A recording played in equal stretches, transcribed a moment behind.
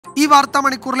വാർത്താ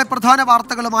മണിക്കൂറിലെ പ്രധാന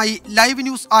വാർത്തകളുമായി ലൈവ്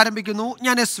ന്യൂസ് ആരംഭിക്കുന്നു.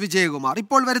 ഞാൻ എസ് വിജയകുമാർ.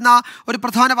 ഇപ്പോൾ വരുന്ന ഒരു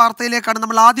പ്രധാന വാർത്തയിലേക്കാണ്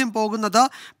നമ്മൾ ആദ്യം പോകുന്നത്.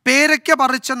 പേരയ്ക്ക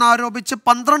പറിച്ചെന്നാരോപിച്ച്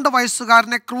 12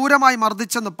 വയസ്സുകാരനെ ക്രൂരമായി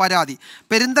മർദ്ദിച്ചെന്ന് പരാതി.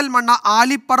 പെരിന്തൽമണ്ണ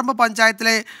ആലിപ്പറമ്പ്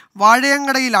പഞ്ചായത്തിലെ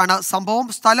വാഴയങ്ങടയിലാണ് സംഭവം.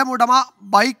 സ്ഥലമുടമ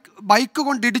ബൈക്ക്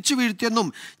കൊണ്ട് ഇടിച്ചു വീഴ്ത്തിയെന്നും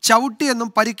ചവിട്ടിയെന്നും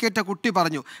പരിക്കേറ്റ കുട്ടി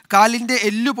പറഞ്ഞു. കാലിൻ്റെ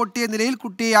എല്ലു പൊട്ടിയ നിലയിൽ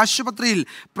കുട്ടിയെ ആശുപത്രിയിൽ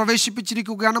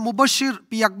പ്രവേശിപ്പിച്ചിരിക്കുകയാണ്. മുബഷീർ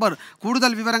പി അക്ബർ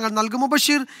കൂടുതൽ വിവരങ്ങൾ നൽകും.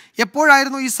 മുബഷീർ,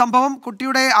 എപ്പോഴായിരുന്നു ഈ സംഭവം?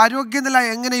 കുട്ടിയുടെ ആരോഗ്യനില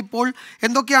എങ്ങനെ ഇപ്പോൾ?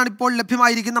 എന്തൊക്കെയാണ് ഇപ്പോൾ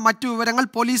ലഭ്യമായിരിക്കുന്ന മറ്റു വിവരങ്ങൾ?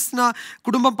 പോലീസിന്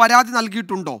കുടുംബം പരാതി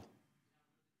നൽകിയിട്ടുണ്ടോ?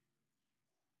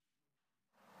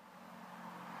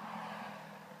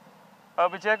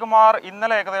 വിജയകുമാർ,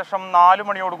 ഇന്നലെ ഏകദേശം 4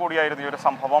 മണിയോടുകൂടിയായിരുന്നു ഈ ഒരു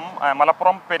സംഭവം.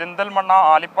 മലപ്പുറം പെരിന്തൽമണ്ണ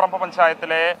ആലിപ്പറമ്പ്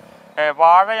പഞ്ചായത്തിലെ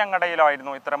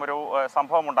വാഴയങ്ങടയിലായിരുന്നു ഇത്തരമൊരു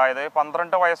സംഭവം ഉണ്ടായത്.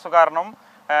 12 വയസ്സുകാരനും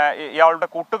ഇയാളുടെ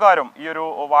കൂട്ടുകാരും ഈ ഒരു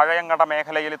വാഴയങ്ങട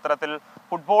മേഖലയിൽ ഇത്തരത്തിൽ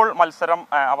ഫുട്ബോൾ മത്സരം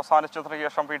അവസാനിച്ചതിനു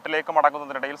ശേഷം വീട്ടിലേക്ക്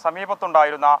മടങ്ങുന്നതിനിടയിൽ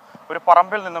സമീപത്തുണ്ടായിരുന്ന ഒരു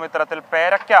പറമ്പിൽ നിന്നും ഇത്തരത്തിൽ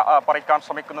പേരയ്ക്ക പറിക്കാൻ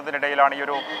ശ്രമിക്കുന്നതിനിടയിലാണ് ഈ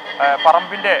ഒരു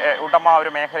പറമ്പിന്റെ ഉടമ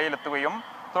ഒരു മേഖലയിലെത്തുകയും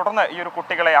തുടർന്ന് ഈ ഒരു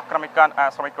കുട്ടികളെ ആക്രമിക്കാൻ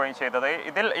ശ്രമിക്കുകയും ചെയ്തത്.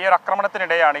 ഇതിൽ ഈ ഒരു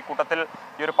ആക്രമണത്തിനിടെയാണ് ഈ കൂട്ടത്തിൽ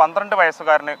ഈ ഒരു 12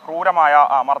 വയസ്സുകാരന് ക്രൂരമായ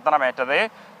മർദ്ദനമേറ്റത്.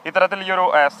 ഇത്തരത്തിൽ ഈ ഒരു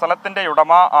സ്ഥലത്തിന്റെ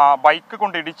ഉടമ ബൈക്ക്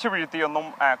കൊണ്ട് ഇടിച്ചു വീഴ്ത്തിയെന്നും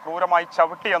ക്രൂരമായി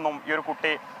ചവിട്ടിയെന്നും ഈ ഒരു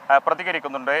കുട്ടി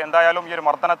പ്രതികരിക്കുന്നുണ്ട്. എന്തായാലും ഈ ഒരു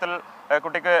മർദ്ദനത്തിൽ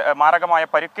കുട്ടിക്ക് മാരകമായ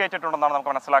പരിക്കേറ്റിട്ടുണ്ടെന്നാണ്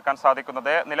നമുക്ക് മനസ്സിലാക്കാൻ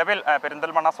സാധിക്കുന്നത്. നിലവിൽ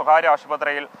പെരിന്തൽമണ്ണ സ്വകാര്യ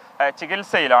ആശുപത്രിയിൽ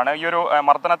ചികിത്സയിലാണ്. ഈ ഒരു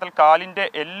മർദ്ദനത്തിൽ കാലിൻ്റെ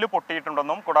എല്ല്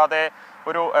പൊട്ടിയിട്ടുണ്ടെന്നും കൂടാതെ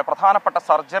ഒരു പ്രധാനപ്പെട്ട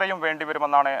സർജറിയും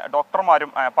വേണ്ടിവരുമെന്നാണ്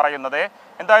ഡോക്ടർമാരും പറയുന്നത്.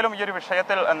 എന്തായാലും ഈ ഒരു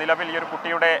വിഷയത്തിൽ നിലവിൽ ഈ ഒരു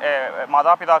കുട്ടിയുടെ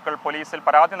മാതാപിതാക്കൾ പോലീസിൽ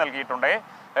പരാതി നൽകിയിട്ടുണ്ട്.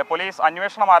 പോലീസ്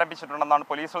അന്വേഷണം ആരംഭിച്ചിട്ടുണ്ടെന്നാണ്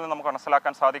പോലീസിൽ നിന്ന് നമുക്ക്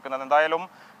മനസ്സിലാക്കാൻ സാധിക്കുന്നത്. എന്തായാലും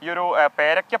ഈ ഒരു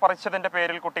പേരയ്ക്ക പറിച്ചതിന്റെ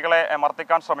പേരിൽ കുട്ടികളെ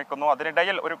മർദ്ദിക്കാൻ ശ്രമിക്കുന്നു.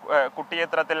 അതിനിടയിൽ ഒരു കുട്ടിയെ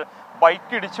ഇത്തരത്തിൽ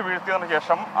ബൈക്ക് ഇടിച്ചു വീഴ്ത്തിയതിനു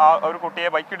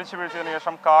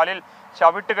ശേഷം കാലിൽ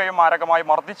ചവിട്ടുകയും മാരകമായി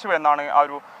മർദ്ദിച്ചു എന്നാണ് ആ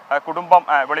ഒരു കുടുംബം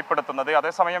വെളിപ്പെടുത്തുന്നത്.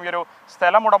 അതേസമയം ഈ ഒരു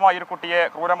സ്ഥലമുടമ ഈ ഒരു കുട്ടിയെ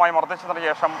ക്രൂരമായി മർദ്ദിച്ചതിന്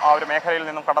ശേഷം ആ ഒരു മേഖലയിൽ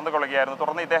നിന്നും കടന്നുകൊള്ളുകയായിരുന്നു.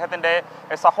 തുടർന്ന് ഇദ്ദേഹത്തിന്റെ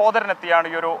സഹോദരനെത്തിയാണ്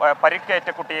ഈ ഒരു പരിക്കേറ്റ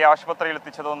കുട്ടിയെ ആശുപത്രിയിൽ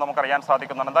എത്തിച്ചതെന്ന് നമുക്കറിയാൻ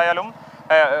സാധിക്കുന്നുണ്ട്. എന്തായാലും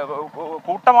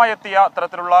കൂട്ടമായി എത്തിയ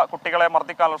തരത്തിലുള്ള കുട്ടികളെ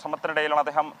മർദ്ദിക്കാനുള്ള ശ്രമത്തിനിടയിലാണ്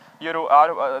അദ്ദേഹം ഈ ഒരു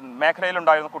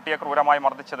മേഖലയിലുണ്ടായിരുന്ന കുട്ടിയെ ക്രൂരമായി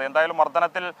മർദ്ദിച്ചത്. എന്തായാലും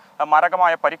മർദ്ദനത്തിൽ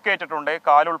മാരകമായ പരിക്കേറ്റിട്ടുണ്ട്.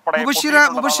 കാലുൾപ്പെടെ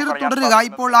തുടരുക.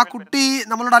 ഇപ്പോൾ ആ കുട്ടി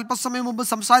നമ്മളോട് അല്പസമയം മുമ്പ്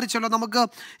സംസാരിച്ചല്ലോ. നമുക്ക്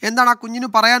എന്താണ് ആ കുഞ്ഞിന്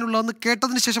പറയാനുള്ളതെന്ന്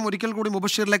കേട്ടതിന് ശേഷം ഒരിക്കൽ കൂടി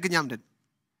മുബഷീറിലേക്ക് ഞാൻ വരും.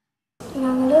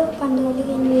 ഞങ്ങൾ പണ്ടുകളി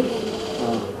കഴിഞ്ഞ്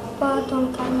അപ്പോൾ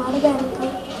തുണക്കാരന്മാർ ബാക്ക്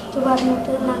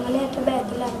പറഞ്ഞിട്ട് ഞങ്ങൾ ഏറ്റവും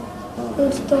ബാക്കിലാണ്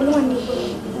തീർച്ചയായും വണ്ടി പോയി.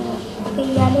 അപ്പോൾ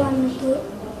ഇയാൾ വന്നിട്ട്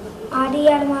ആദ്യം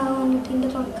ഇയാൾ വന്നിട്ട് എൻ്റെ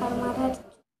തുണക്കാരന്മാരെ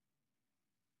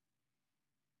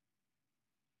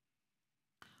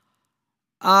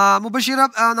മുബഷീർ,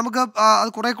 നമുക്ക് അത്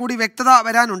കുറെ കൂടി വ്യക്തത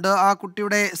വരാനുണ്ട്. ആ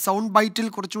കുട്ടിയുടെ സൗണ്ട് ബൈറ്റിൽ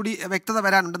കുറച്ചുകൂടി വ്യക്തത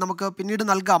വരാനുണ്ട്. നമുക്ക് പിന്നീട്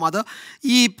നൽകാം. അത്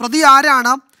ഈ പ്രതി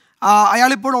ആരാണ്?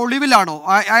 അയാളിപ്പോൾ ഒളിവിലാണോ?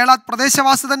 അയാൾ ആ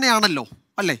പ്രദേശവാസി തന്നെയാണല്ലോ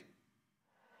അല്ലേ?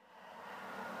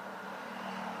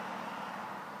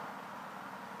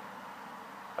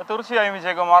 തീർച്ചയായും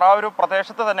വിജയകുമാർ, ആ ഒരു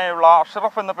പ്രദേശത്ത് തന്നെയുള്ള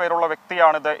അഷ്റഫ് എന്ന പേരുള്ള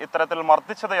വ്യക്തിയാണിത് ഇത്തരത്തിൽ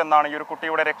മർദ്ദിച്ചത് എന്നാണ് ഈ ഒരു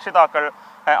കുട്ടിയുടെ രക്ഷിതാക്കൾ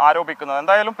ആരോപിക്കുന്നത്.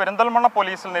 എന്തായാലും പെരിന്തൽമണ്ണ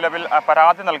പോലീസിൽ നിലവിൽ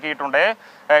പരാതി നൽകിയിട്ടുണ്ട്.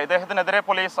 ഇദ്ദേഹത്തിനെതിരെ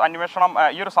പോലീസ് അന്വേഷണം,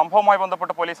 ഈ ഒരു സംഭവവുമായി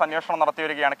ബന്ധപ്പെട്ട് പോലീസ് അന്വേഷണം നടത്തി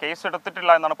വരികയാണ്. കേസ്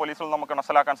എടുത്തിട്ടില്ല എന്നാണ് പോലീസിൽ നമുക്ക്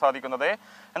മനസ്സിലാക്കാൻ സാധിക്കുന്നത്.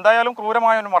 എന്തായാലും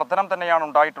ക്രൂരമായ ഒരു മർദ്ദനം തന്നെയാണ്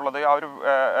ഉണ്ടായിട്ടുള്ളത്. ആ ഒരു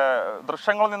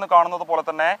ദൃശ്യങ്ങളിൽ നിന്ന് കാണുന്നത് പോലെ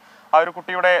തന്നെ ആ ഒരു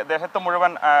കുട്ടിയുടെ ദേഹത്ത്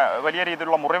മുഴുവൻ വലിയ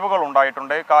രീതിയിലുള്ള മുറിവുകൾ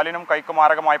ഉണ്ടായിട്ടുണ്ട്. കാലിനും കൈക്കും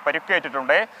മാരകമായി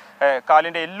പരിക്കേറ്റിട്ടുണ്ട്.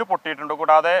 കാലിൻ്റെ എല്ല് പൊട്ടിയിട്ടുണ്ട്.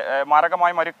 കൂടാതെ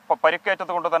മാരകമായി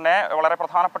പരിക്കേറ്റത് കൊണ്ട് തന്നെ വളരെ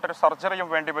പ്രധാനപ്പെട്ട ഒരു സർജറിയും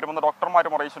വേണ്ടി വരുമെന്ന്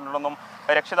ഡോക്ടർമാരും അറിയിച്ചിട്ടുണ്ടെന്നും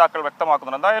രക്ഷിതാക്കൾ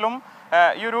വ്യക്തമാക്കുന്നുണ്ട്. എന്തായാലും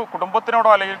ഈ ഒരു കുടുംബത്തിനോടോ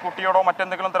അല്ലെങ്കിൽ കുട്ടിയോടോ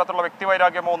മറ്റെന്തെങ്കിലും തരത്തിലുള്ള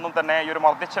വ്യക്തിവൈരാഗ്യമോ ഒന്നും തന്നെ ഈ ഒരു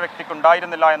മർദ്ദിച്ച വ്യക്തിക്ക്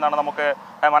ഉണ്ടായിരുന്നില്ല എന്നാണ് നമുക്ക്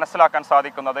മനസ്സിലാക്കാൻ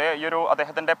സാധിക്കുന്നത്. ഈ ഒരു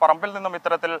അദ്ദേഹത്തിന്റെ പറമ്പിൽ നിന്നും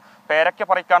ഇത്തരത്തിൽ പേരയ്ക്ക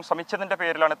പറിക്കാൻ ശ്രമിച്ചതിന്റെ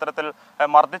പേരിലാണ് ഇത്തരത്തിൽ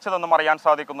മർദ്ദിച്ചതെന്നും അറിയാൻ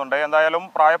സാധിക്കുന്നുണ്ട്. എന്തായാലും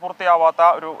പ്രായപൂർത്തിയാവാത്ത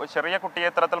ഒരു ചെറിയ കുട്ടിയെ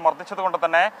ഇത്തരത്തിൽ മർദ്ദിച്ചത് കൊണ്ട്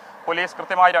തന്നെ പോലീസ്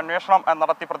കൃത്യമായ ഒരു അന്വേഷണം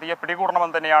നടത്തി പ്രതിയെ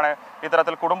പിടികൂടണമെന്ന് തന്നെയാണ്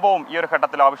ഇത്തരത്തിൽ കുടുംബവും ഈ ഒരു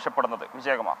ഘട്ടത്തിൽ ആവശ്യപ്പെടുന്നത്.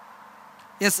 വിജയകുമാർ.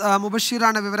 യെസ്,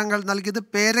 മുബഷീറാണ് വിവരങ്ങൾ നൽകിയത്.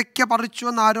 പേരയ്ക്ക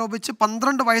പറിച്ചുവെന്ന് ആരോപിച്ച്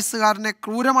 12 വയസ്സുകാരനെ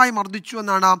ക്രൂരമായി മർദ്ദിച്ചു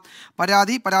എന്നാണ്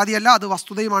പരാതിയല്ല, അത്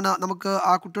വസ്തുതയുമാണ്. നമുക്ക്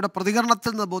ആ കുട്ടിയുടെ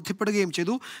പ്രതികരണത്തിൽ നിന്ന് ബോധ്യപ്പെടുകയും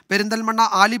ചെയ്തു. പെരിന്തൽമണ്ണ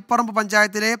ആലിപ്പറമ്പ്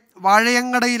പഞ്ചായത്തിലെ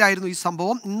വാഴയങ്ങടയിലായിരുന്നു ഈ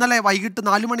സംഭവം. ഇന്നലെ വൈകിട്ട്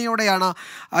 4 മണിയോടെയാണ്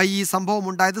ഈ സംഭവം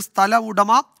ഉണ്ടായത്. സ്ഥല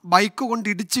ഉടമ ബൈക്ക് കൊണ്ട്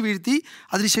ഇടിച്ചു വീഴ്ത്തി,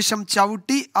 അതിനുശേഷം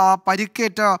ചവിട്ടി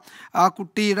പരിക്കേറ്റ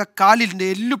കുട്ടിയുടെ കാലിൻ്റെ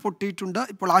എല്ല് പൊട്ടിയിട്ടുണ്ട്.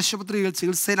 ഇപ്പോൾ ആശുപത്രിയിൽ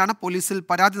ചികിത്സയിലാണ്. പോലീസിൽ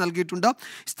പരാതി നൽകിയിട്ടുണ്ട്.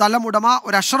 സ്ഥലം ഉടമ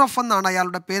ഒരു അഷ്റഫ് എന്നാണ്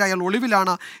അയാളുടെ പേര്. അയാൾ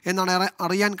ഒളിവിലാണ് എന്നാണ്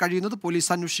അറിയാൻ കഴിയുന്നത്. പോലീസ്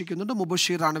അന്വേഷിക്കുന്നുണ്ട്.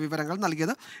 മുബഷീറാണ് വിവരങ്ങൾ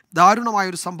നൽകിയത്.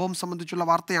 ദാരുണമായൊരു സംഭവം സംബന്ധിച്ചുള്ള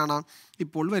വാർത്തയാണ്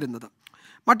ഇപ്പോൾ വരുന്നത്.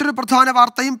 മറ്റൊരു പ്രധാന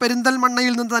വാർത്തയും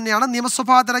പെരിന്തൽമണ്ണയിൽ നിന്ന് തന്നെയാണ്.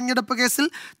 നിയമസഭാ തെരഞ്ഞെടുപ്പ് കേസിൽ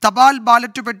തപാൽ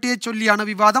ബാലറ്റ് പെട്ടിയെ ചൊല്ലിയാണ്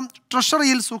വിവാദം.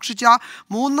 ട്രഷറിയിൽ സൂക്ഷിച്ച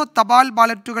 3 തപാൽ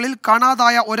ബാലറ്റുകളിൽ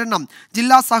കാണാതായ ഒരെണ്ണം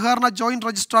ജില്ലാ സഹകരണ ജോയിന്റ്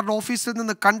രജിസ്ട്രാറുടെ ഓഫീസിൽ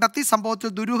നിന്ന് കണ്ടെത്തി. സംഭവത്തിൽ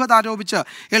ദുരൂഹത ആരോപിച്ച്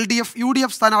LDF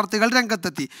UDF സ്ഥാനാർത്ഥികൾ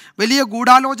രംഗത്തെത്തി. വലിയ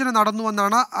ഗൂഢാലോചന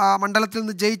നടന്നുവെന്നാണ് മണ്ഡലത്തിൽ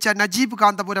നിന്ന് ജയിച്ച നജീബ്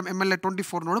കാന്തപുരം MLA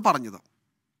 24നോട് പറഞ്ഞത്.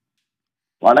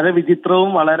 വളരെ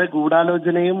വിചിത്രവും വളരെ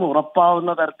ഗൂഢാലോചനയും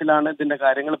ഉറപ്പാവുന്ന തരത്തിലാണ് ഇതിന്റെ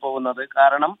കാര്യങ്ങൾ പോകുന്നത്.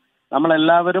 കാരണം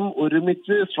നമ്മളെല്ലാവരും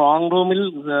ഒരുമിച്ച് സ്ട്രോങ് റൂമിൽ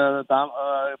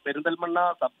പെരിന്തൽമണ്ണ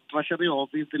സബ് ട്രഷറി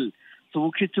ഓഫീസിൽ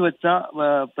സൂക്ഷിച്ചു വെച്ച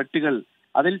പെട്ടികൾ,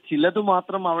 അതിൽ ചിലത്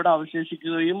മാത്രം അവിടെ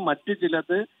അവശേഷിക്കുകയും മറ്റു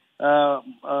ചിലത്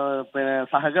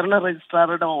സഹകരണ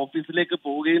രജിസ്ട്രാറുടെ ഓഫീസിലേക്ക്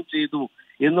പോവുകയും ചെയ്തു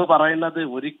എന്ന് പറയുന്നത്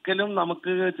ഒരിക്കലും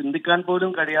നമുക്ക് ചിന്തിക്കാൻ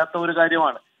പോലും കഴിയാത്ത ഒരു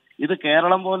കാര്യമാണ്. ഇത്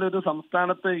കേരളം പോലെ ഒരു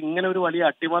സംസ്ഥാനത്ത് ഇങ്ങനെ ഒരു വലിയ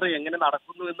അട്ടിമറി എങ്ങനെ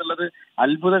നടക്കുന്നു എന്നുള്ളത്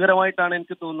അത്ഭുതകരമായിട്ടാണ്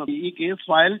എനിക്ക് തോന്നുന്നത്. ഈ കേസ്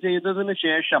ഫയൽ ചെയ്തതിന്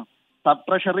ശേഷം സബ്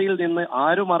ട്രഷറിയിൽ നിന്ന്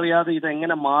ആരും അറിയാതെ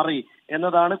ഇതെങ്ങനെ മാറി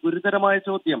എന്നതാണ് ഗുരുതരമായ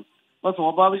ചോദ്യം. അപ്പൊ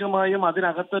സ്വാഭാവികമായും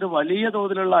അതിനകത്തൊരു വലിയ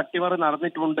തോതിലുള്ള അട്ടിമറി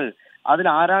നടന്നിട്ടുണ്ട്. അതിൽ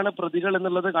ആരാണ് പ്രതികൾ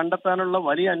എന്നുള്ളത് കണ്ടെത്താനുള്ള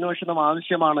വലിയ അന്വേഷണം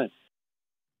ആവശ്യമാണ്.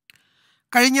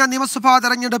 കഴിഞ്ഞ നിയമസഭാ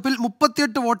തെരഞ്ഞെടുപ്പിൽ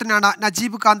 38 വോട്ടിനാണ്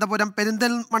നജീബ് കാന്തപുരം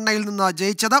പെരിന്തൽമണ്ണയിൽ നിന്ന്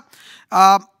ജയിച്ചത്.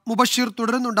 മുബഷീർ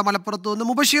തുടരുന്നുണ്ട് മലപ്പുറത്ത് നിന്ന്.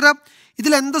 മുബഷീർ,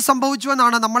 ഇതിലെന്ത്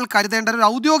സംഭവിച്ചുവെന്നാണ് നമ്മൾ കരുതേണ്ടത്? ഒരു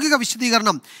ഔദ്യോഗിക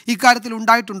വിശദീകരണം ഇക്കാര്യത്തിൽ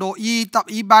ഉണ്ടായിട്ടുണ്ടോ?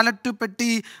 ഈ ബാലറ്റ് പെട്ടി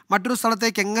മറ്റൊരു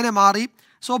സ്ഥലത്തേക്ക് എങ്ങനെ മാറി?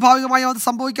 സ്വാഭാവികമായും അത്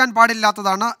സംഭവിക്കാൻ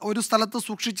പാടില്ലാത്തതാണ്. ഒരു സ്ഥലത്ത്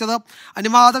സൂക്ഷിച്ചത്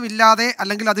അനുവാദമില്ലാതെ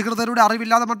അല്ലെങ്കിൽ അധികൃതരുടെ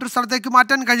അറിവില്ലാതെ മറ്റൊരു സ്ഥലത്തേക്ക്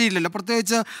മാറ്റാൻ കഴിയില്ലല്ലോ,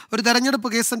 പ്രത്യേകിച്ച് ഒരു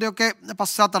തെരഞ്ഞെടുപ്പ് കേസിൻ്റെയൊക്കെ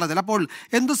പശ്ചാത്തലത്തിൽ. അപ്പോൾ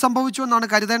എന്ത് സംഭവിച്ചു എന്നാണ്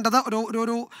കരുതേണ്ടത്?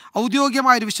 ഒരു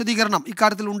ഔദ്യോഗികമായൊരു വിശദീകരണം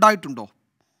ഇക്കാര്യത്തിൽ ഉണ്ടായിട്ടുണ്ടോ?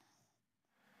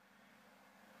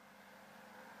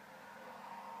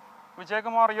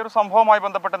 വിജയകുമാർ, ഈ ഒരു സംഭവവുമായി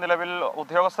ബന്ധപ്പെട്ട് നിലവിൽ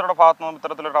ഉദ്യോഗസ്ഥരുടെ ഭാഗത്തു നിന്നും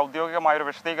ഇത്തരത്തിലൊരു ഔദ്യോഗികമായ ഒരു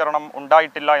വിശദീകരണം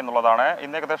ഉണ്ടായിട്ടില്ല എന്നുള്ളതാണ്.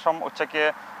 ഇന്ന് ഏകദേശം ഉച്ചയ്ക്ക്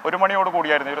 1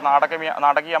 മണിയോടുകൂടിയായിരുന്നു ഒരു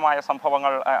നാടകീയമായ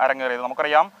സംഭവങ്ങൾ അരങ്ങേറിയത്.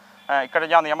 നമുക്കറിയാം,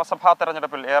 ഇക്കഴിഞ്ഞ നിയമസഭാ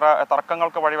തെരഞ്ഞെടുപ്പിൽ ഏറെ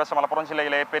തർക്കങ്ങൾക്ക് വഴിവെച്ച മലപ്പുറം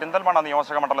ജില്ലയിലെ പെരിന്തൽമണ്ണ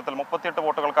നിയോജക മണ്ഡലത്തിൽ 38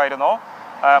 വോട്ടുകൾക്കായിരുന്നു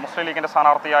മുസ്ലിം ലീഗിന്റെ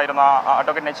സ്ഥാനാർത്ഥിയായിരുന്ന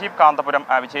അഡ്വക്കേറ്റ് നജീബ് കാന്തപുരം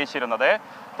വിജയിച്ചിരുന്നത്.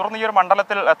 തുടർന്ന് ഈ ഒരു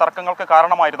മണ്ഡലത്തിൽ തർക്കങ്ങൾക്ക്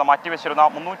കാരണമായിരുന്ന മാറ്റിവെച്ചിരുന്ന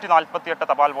 348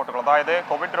 തപാൽ വോട്ടുകൾ, അതായത്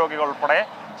കോവിഡ് രോഗികൾ ഉൾപ്പെടെ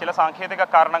ചില സാങ്കേതിക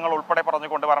കാരണങ്ങൾ ഉൾപ്പെടെ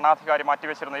പറഞ്ഞുകൊണ്ട് ഭരണാധികാരി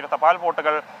മാറ്റിവെച്ചിരുന്ന ഈ തപാൽ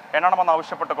വോട്ടുകൾ എണ്ണണമെന്ന്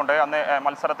ആവശ്യപ്പെട്ടുകൊണ്ട് അന്ന്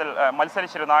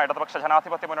മത്സരിച്ചിരുന്ന ഇടതുപക്ഷ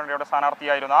ജനാധിപത്യ മുന്നണിയുടെ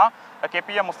സ്ഥാനാർത്ഥിയായിരുന്ന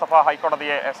KPM മുസ്തഫ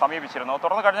ഹൈക്കോടതിയെ സമീപിച്ചിരുന്നു.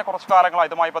 തുടർന്ന് കഴിഞ്ഞ കുറച്ചു കാലങ്ങളായി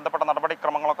ഇതുമായി ബന്ധപ്പെട്ട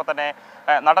നടപടിക്രമങ്ങളൊക്കെ തന്നെ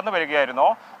നടന്നു വരികയായിരുന്നു.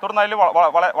 തുടർന്ന് അതിൽ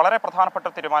വളരെ പ്രധാനപ്പെട്ട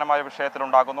തീരുമാനമായ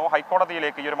വിഷയത്തിലുണ്ടാകുന്നു.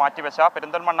 ഹൈക്കോടതിയിലേക്ക് ഈ ഒരു മാറ്റിവെച്ച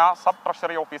പെരിന്തൽമണ്ണ സബ്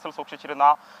ട്രഷറി ഓഫീസിൽ സൂക്ഷിച്ചിരുന്ന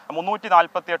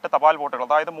 348 തപാൽ വോട്ടുകൾ,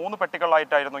 അതായത് 3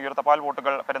 പെട്ടികളായിട്ടായിരുന്നു ഈ ഒരു തപാൽ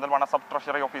വോട്ടുകൾ പെരിന്തൽമണ്ണ സബ്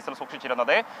ട്രഷറി ഓഫീസിൽ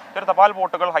സൂക്ഷിച്ചിരുന്നത്. ഈ ഒരു തപാൽ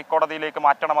വോട്ടുകൾ ഹൈക്കോടതിയിലേക്ക്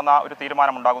മാറ്റണമെന്ന ഒരു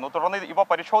തീരുമാനമുണ്ടാകുന്നു. തുടർന്ന് ഇവ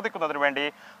പരിശോധിക്കുന്നതിന് വേണ്ടി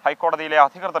ഹൈക്കോടതിയിലെ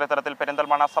അധികൃതർ ഇത്തരത്തിൽ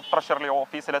പെരിന്തൽമണ്ണ സബ് ട്രഷറി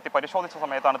ഓഫീസിലെത്തി പരിശോധിച്ച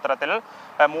സമയത്താണ് ഇത്തരത്തിൽ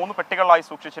 3 പെട്ടികളായി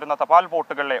സൂക്ഷിച്ചിരുന്ന തപാൽ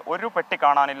വോട്ടുകളിലെ ഒരു പെട്ടി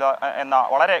കാണാനില്ല എന്ന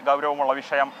വളരെ ഗൗരവമുള്ള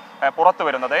വിഷയം പുറത്തു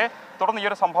വരുന്നത്. തുടർന്ന് ഈ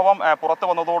ഒരു സംഭവം പുറത്തു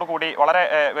വന്നതോടുകൂടി വളരെ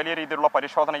വലിയ രീതിയിലുള്ള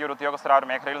പരിശോധന ഈ ഒരു ഉദ്യോഗസ്ഥർ ആ ഒരു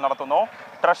മേഖലയിൽ നടത്തുന്നു.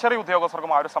 ട്രഷറി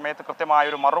ഉദ്യോഗസ്ഥർക്കും ആ ഒരു സമയത്ത് കൃത്യമായ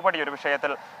ഒരു മറുപടി ഒരു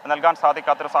വിഷയത്തിൽ നൽകാൻ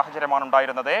സാധിക്കാത്തൊരു സാഹചര്യമാണ്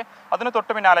ഉണ്ടായിരുന്നത്. അതിന്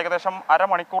തൊട്ടു പിന്നാലെ ഏകദേശം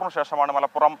അരമണിക്കൂറിന് ശേഷമാണ്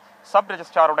മലപ്പുറം സബ്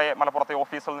രജിസ്ട്രാറുടെ മലപ്പുറത്തെ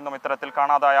ഓഫീസിൽ നിന്നും ഇത്തരത്തിൽ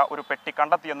കാണാതായ ഒരു പെട്ടി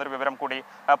കണ്ടെത്തിയെന്നൊരു വിവരം കൂടി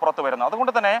പുറത്തു വരുന്നത്.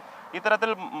 അതുകൊണ്ട് തന്നെ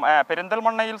ഇത്തരത്തിൽ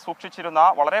പെരിന്തൽമണ്ണയിൽ സൂക്ഷിച്ചിരുന്ന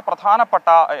വളരെ പ്രധാനപ്പെട്ട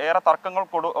ഏറെ തർക്കങ്ങൾ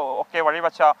ഒക്കെ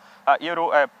വഴിവെച്ച ഈ ഒരു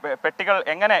പെട്ടികൾ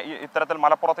എങ്ങനെ ഇത്തരത്തിൽ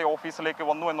മലപ്പുറത്തെ ഓഫീസിലേക്ക്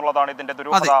വന്നു എന്നുള്ളതാണ് ഇതിന്റെ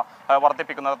ദുരൂഹത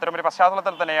വർദ്ധിപ്പിക്കുന്നത്. അത്തരമൊരു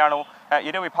പശ്ചാത്തലത്തിൽ തന്നെയാണ്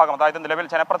ഇരു വിഭാഗം, അതായത് നിലവിൽ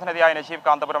ജനപ്രതിനിധിയായ നജീബ്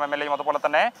കാന്തപുരം MLAയും അതുപോലെ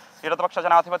തന്നെ ഇടതുപക്ഷ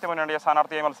ജനാധിപത്യ മുന്നണിയുടെ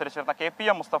സ്ഥാനാർത്ഥിയായി മത്സരിച്ചിരുന്ന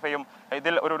KPM മുസ്തഫയും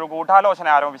ഇതിൽ ഒരു ഗൂഢാലോചന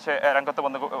ആരംഭിച്ച് രംഗത്ത്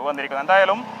വന്നിരിക്കുന്നത്.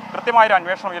 എന്തായാലും കൃത്യമായൊരു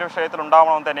അന്വേഷണം ഈ ഒരു വിഷയത്തിൽ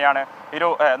ഉണ്ടാവണമെന്ന് തന്നെയാണ് ഇരു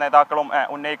നേതാക്കളും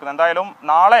ഉന്നയിക്കുന്നത്. എന്തായാലും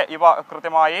നാളെ ഇവ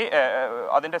കൃത്യമായി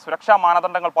അതിന്റെ സുരക്ഷാ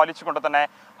മാനദണ്ഡങ്ങൾ പാലിച്ചുകൊണ്ട് തന്നെ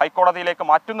ഹൈക്കോടതിയിലേക്ക്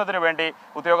മാറ്റുന്നതിന് വേണ്ടി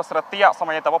ഉദ്യോഗസ്ഥർ എത്തിയ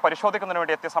സമയത്ത്, അവ പരിശോധിക്കുന്നതിന്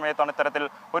വേണ്ടി എത്തിയ സമയത്താണ് ഇത്തരത്തിൽ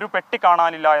ഒരു പെട്ടി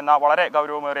കാണാനില്ല എന്ന വളരെ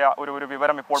ഗൗരവമേറിയ ഒരു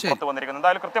വിവരം ഇപ്പോൾ പുറത്തു വന്നിരിക്കുന്നത്.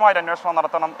 എന്തായാലും കൃത്യമായ അന്വേഷണം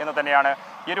നടത്തണം എന്ന് തന്നെയാണ്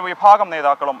ഈ ഒരു വിഭാഗം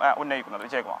നേതാക്കളും ഉന്നയിക്കുന്നത്.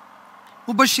 വിജയകുമാർ,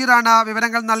 മുബഷീറാണ്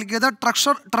വിവരങ്ങൾ നൽകിയത്.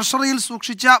 ട്രഷറിയിൽ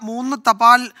സൂക്ഷിച്ച 3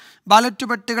 തപാൽ ബാലറ്റ്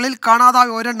പെട്ടികളിൽ കാണാതായ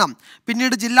ഒരെണ്ണം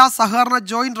പിന്നീട് ജില്ലാ സഹകരണ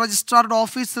ജോയിന്റ് രജിസ്ട്രാറുടെ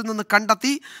ഓഫീസിൽ നിന്ന്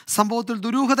കണ്ടെത്തി. സംഭവത്തിൽ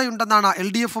ദുരൂഹതയുണ്ടെന്നാണ്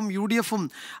LDFും UDFും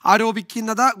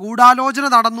ആരോപിക്കുന്നത്. ഗൂഢാലോചന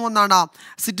നടന്നുവെന്നാണ്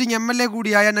സിറ്റിംഗ് MLA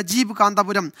കൂടിയായ നജീബ്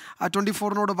കാന്തപുരം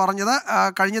 24നോട് പറഞ്ഞത്.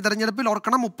 കഴിഞ്ഞ തെരഞ്ഞെടുപ്പിൽ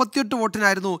ഓർക്കണം, 38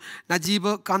 വോട്ടിനായിരുന്നു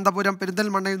നജീബ് കാന്തപുരം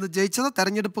പെരിന്തൽമണ്ണയിൽ നിന്ന് ജയിച്ചത്.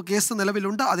 തെരഞ്ഞെടുപ്പ് കേസ്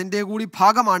നിലവിലുണ്ട്, അതിൻ്റെ കൂടി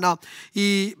ഭാഗമാണ് ഈ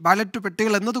ബാലറ്റ്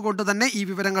പെട്ടികൾ എന്നതുകൊണ്ട് തന്നെ ഈ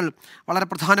വിവരങ്ങൾ വളരെ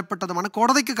പ്രധാനപ്പെട്ടതുമാണ്.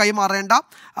 കോടതിക്ക് കൈമാറേണ്ട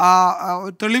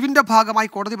തെളിവിൻ്റെ ഭാഗമായി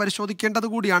കോടതി പരിശോധിക്കേണ്ടത്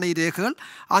കൂടിയാണ് ഈ രേഖകൾ.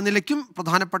 ആ നിലയ്ക്കും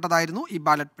പ്രധാനപ്പെട്ടതായിരുന്നു ഈ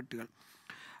ബാലറ്റ് പെട്ടികൾ.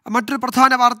 മറ്റൊരു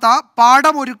പ്രധാന വാർത്ത,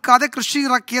 പാടമൊരുക്കാതെ കൃഷി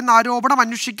ഇറക്കിയെന്ന ആരോപണം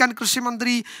അന്വേഷിക്കാൻ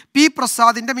കൃഷിമന്ത്രി പി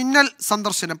പ്രസാദിന്റെ മിന്നൽ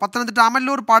സന്ദർശനം. പത്തനംതിട്ട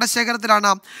ആമല്ലൂർ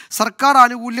പാടശേഖരത്തിലാണ് സർക്കാർ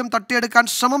ആനുകൂല്യം തട്ടിയെടുക്കാൻ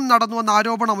ശ്രമം നടന്നുവെന്ന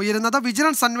ആരോപണം ഉയരുന്നത്.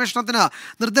 വിജിലൻസ് അന്വേഷണത്തിന്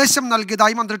നിർദ്ദേശം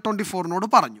നൽകിയതായി മന്ത്രി 24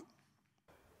 പറഞ്ഞു.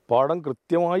 പാടം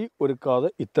കൃത്യമായി ഒരുക്കാതെ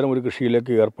ഇത്തരമൊരു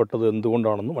കൃഷിയിലേക്ക് ഏർപ്പെട്ടത്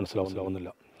എന്തുകൊണ്ടാണെന്ന് മനസ്സിലാവുന്നില്ല.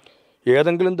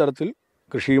 ഏതെങ്കിലും തരത്തിൽ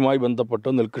കൃഷിയുമായി ബന്ധപ്പെട്ട്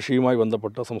നെൽകൃഷിയുമായി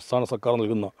ബന്ധപ്പെട്ട് സംസ്ഥാന സർക്കാർ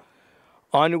നൽകുന്ന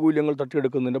ആനുകൂല്യങ്ങൾ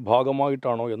തട്ടിയെടുക്കുന്നതിൻ്റെ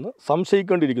ഭാഗമായിട്ടാണോ എന്ന്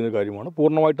സംശയിക്കേണ്ടിയിരിക്കുന്ന കാര്യമാണ്.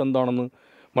 പൂർണ്ണമായിട്ട് എന്താണെന്ന്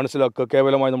മനസ്സിലാക്കുക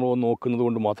കേവലമായി നമ്മൾ നോക്കുന്നത്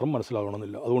കൊണ്ട് മാത്രം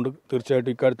മനസ്സിലാകണമെന്നില്ല. അതുകൊണ്ട്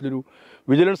തീർച്ചയായിട്ടും ഇക്കാര്യത്തിലൊരു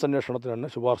വിജിലൻസ് അന്വേഷണത്തിന് തന്നെ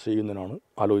ശുപാർശ ചെയ്യുന്നതിനാണ്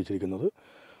ആലോചിച്ചിരിക്കുന്നത്.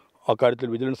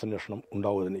 അക്കാര്യത്തിൽ വിജിലൻസ് അന്വേഷണം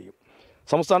ഉണ്ടാവുക തന്നെ ചെയ്യും.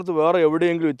 സംസ്ഥാനത്ത് വേറെ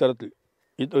എവിടെയെങ്കിലും ഇത്തരത്തിൽ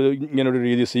ഇങ്ങനൊരു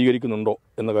രീതി സ്വീകരിക്കുന്നുണ്ടോ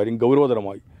എന്ന കാര്യം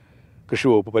ഗൗരവതരമായി കൃഷി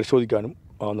വകുപ്പ് പരിശോധിക്കാനും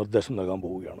നിർദ്ദേശം നൽകാൻ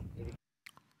പോവുകയാണ്.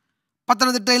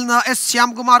 പത്തനംതിട്ടയിൽ നിന്ന് എസ്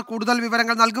ശ്യാംകുമാർ കൂടുതൽ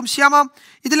വിവരങ്ങൾ നൽകും. ശ്യാമ,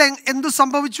 ഇതിൽ എന്തു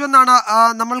സംഭവിച്ചുവെന്നാണ്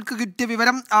നമ്മൾക്ക് കിട്ടിയ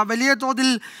വിവരം? വലിയ തോതിൽ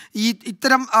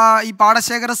ഇത്തരം ഈ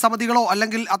പാടശേഖര സമിതികളോ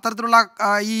അല്ലെങ്കിൽ അത്തരത്തിലുള്ള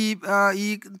ഈ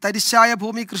തരിശായ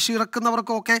ഭൂമി കൃഷി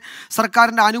ഇറക്കുന്നവർക്കോ ഒക്കെ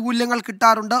സർക്കാരിൻ്റെ ആനുകൂല്യങ്ങൾ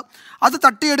കിട്ടാറുണ്ട്. അത്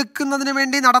തട്ടിയെടുക്കുന്നതിന്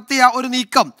വേണ്ടി നടത്തിയ ഒരു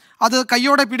നീക്കം അത്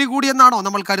കയ്യോടെ പിടികൂടിയെന്നാണോ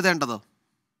നമ്മൾ കരുതേണ്ടത്?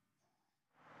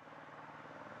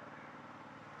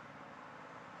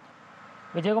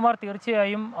 വിജയകുമാർ,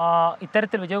 തീർച്ചയായും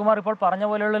ഇത്തരത്തിൽ വിജയകുമാർ ഇപ്പോൾ പറഞ്ഞ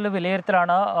പോലെയുള്ള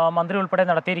വിലയിരുത്തലാണ് മന്ത്രി ഉൾപ്പെടെ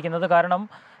നടത്തിയിരിക്കുന്നത്. കാരണം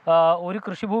ഒരു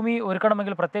കൃഷിഭൂമി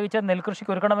ഒരുക്കണമെങ്കിൽ, പ്രത്യേകിച്ച്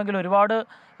നെൽകൃഷിക്ക് ഒരുക്കണമെങ്കിൽ ഒരുപാട്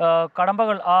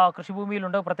കടമ്പകൾ ആ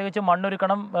കൃഷിഭൂമിയിലുണ്ട്. പ്രത്യേകിച്ച്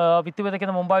മണ്ണൊരുക്കണം, വിത്ത്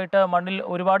വിതയ്ക്കുന്ന മുമ്പായിട്ട് മണ്ണിൽ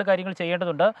ഒരുപാട് കാര്യങ്ങൾ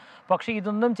ചെയ്യേണ്ടതുണ്ട്. പക്ഷേ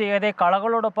ഇതൊന്നും ചെയ്യാതെ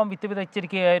കളകളോടൊപ്പം വിത്ത്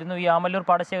വിതച്ചിരിക്കുകയായിരുന്നു ഈ ആമല്ലൂർ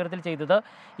പാടശേഖരത്തിൽ ചെയ്തത്.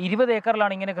 20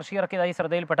 ഏക്കറിലാണ് ഇങ്ങനെ കൃഷി ഇറക്കിയതായി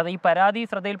ശ്രദ്ധയിൽപ്പെട്ടത്. ഈ പരാതി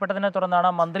ശ്രദ്ധയിൽപ്പെട്ടതിനെ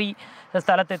തുടർന്നാണ് മന്ത്രി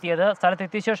സ്ഥലത്തെത്തിയത്.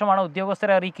 സ്ഥലത്തെത്തിയ ശേഷമാണ്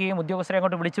ഉദ്യോഗസ്ഥരെ അറിയിക്കുകയും ഉദ്യോഗസ്ഥരെ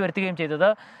അങ്ങോട്ട് വിളിച്ചു വരുത്തുകയും ചെയ്തത്.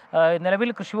 നിലവിൽ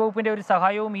കൃഷി വകുപ്പിൻ്റെ ഒരു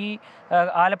സഹായവും ഈ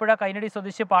ആലപ്പുഴ കൈനടി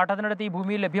സ്വദേശി പാട്ടത്തിനടുത്ത് ഈ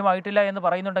ഭൂമിയിൽ ലഭ്യമായിട്ടില്ല എന്ന്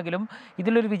പറയുന്നുണ്ടെങ്കിലും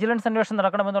ഇതിലൊരു വിജിലൻസ് അന്വേഷണം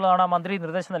നടക്കണമെന്നുള്ളതാണ് മന്ത്രി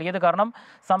നിർദ്ദേശം നൽകിയത്. കാരണം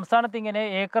സംസ്ഥാനത്ത് ഇങ്ങനെ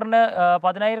ഏക്കറിന്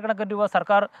 10,000 കണക്കിന് രൂപ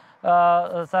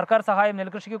സർക്കാർ സഹായം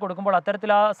നെൽകൃഷിക്ക് കൊടുക്കുമ്പോൾ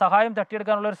അത്തരത്തിൽ ആ സഹായം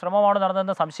തട്ടിയെടുക്കാനുള്ള ഒരു ശ്രമമാണ്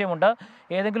നടന്നതെന്ന് സംശയമുണ്ട്.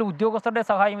 ഏതെങ്കിലും ഉദ്യോഗസ്ഥരുടെ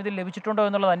സഹായം ഇതിൽ ലഭിച്ചിട്ടുണ്ടോ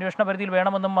എന്നുള്ളത് അന്വേഷണ പരിധിയിൽ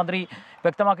വേണമെന്നും മന്ത്രി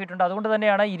വ്യക്തമാക്കിയിട്ടുണ്ട്. അതുകൊണ്ട്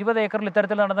തന്നെയാണ് 20 ഏക്കറിൽ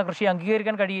ഇത്തരത്തിൽ നടന്ന കൃഷി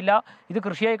അംഗീകരിക്കാൻ കഴിയില്ല, ഇത്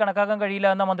കൃഷിയായി കണക്കാക്കാൻ കഴിയില്ല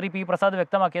എന്ന മന്ത്രി പി പ്രസാദ്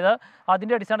വ്യക്തമാക്കിയത്.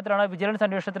 അതിൻ്റെ അടിസ്ഥാനത്തിലാണ് വിജിലൻസ്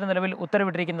അന്വേഷണത്തിന് നിലവിൽ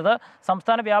ഉത്തരവിട്ടിരിക്കുന്നത്.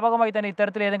 സംസ്ഥാന വ്യാപകമായി തന്നെ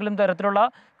ഇത്തരത്തിൽ ഏതെങ്കിലും തരത്തിലുള്ള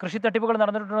കൃഷി തട്ടിപ്പുകൾ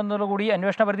നടന്നിട്ടുണ്ടെന്നുകൂടി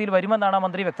അന്വേഷണ പരിധിയിൽ വരുമെന്നാണ്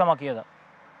മന്ത്രി വ്യക്തമാക്കിയത്.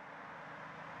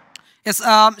 എസ്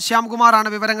ശ്യാംകുമാറാണ്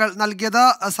വിവരങ്ങൾ നൽകിയത്.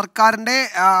 സർക്കാരിൻ്റെ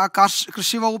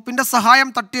കൃഷി വകുപ്പിൻ്റെ സഹായം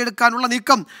തട്ടിയെടുക്കാനുള്ള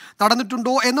നീക്കം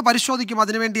നടന്നിട്ടുണ്ടോ എന്ന് പരിശോധിക്കും.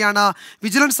 അതിനുവേണ്ടിയാണ്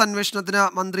വിജിലൻസ് അന്വേഷണത്തിന്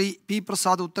മന്ത്രി പി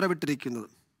പ്രസാദ് ഉത്തരവിട്ടിരിക്കുന്നത്.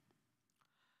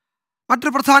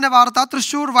 മറ്റൊരു പ്രധാന വാർത്ത,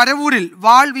 തൃശൂർ വരവൂരിൽ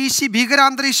വാൾ വീശി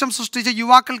ഭീകരാന്തരീക്ഷം സൃഷ്ടിച്ച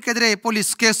യുവാക്കൾക്കെതിരെ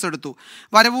പോലീസ് കേസെടുത്തു.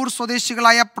 വരവൂർ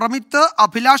സ്വദേശികളായ പ്രമിത്ത്,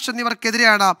 അഭിലാഷ്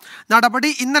എന്നിവർക്കെതിരെയാണ്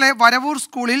നടപടി. ഇന്നലെ വരവൂർ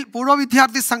സ്കൂളിൽ പൂർവ്വ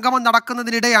വിദ്യാർത്ഥി സംഗമം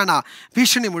നടക്കുന്നതിനിടെയാണ്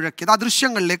ഭീഷണി മുഴക്കിയത്. ആ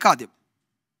ദൃശ്യങ്ങളിലേക്ക് ആദ്യം.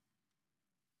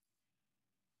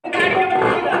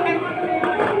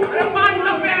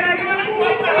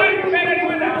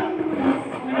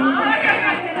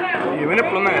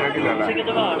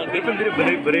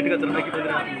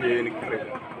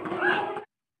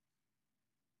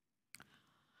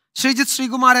 ശ്രീജിത്ത്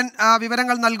ശ്രീകുമാരൻ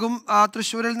വിവരങ്ങൾ നൽകും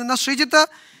തൃശ്ശൂരിൽ നിന്ന്. ശ്രീജിത്ത്,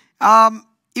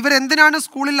 ഇവരെന്തിനാണ്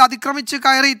സ്കൂളിൽ അതിക്രമിച്ച്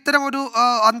കയറി ഇത്തരം ഒരു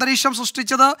അന്തരീക്ഷം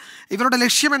സൃഷ്ടിച്ചത്? ഇവരുടെ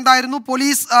ലക്ഷ്യം എന്തായിരുന്നു?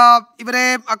 പോലീസ് ഇവരെ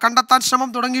കണ്ടെത്താൻ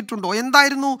ശ്രമം തുടങ്ങിയിട്ടുണ്ടോ?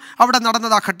 എന്തായിരുന്നു അവിടെ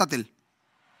നടന്നത് ആ ഘട്ടത്തിൽ?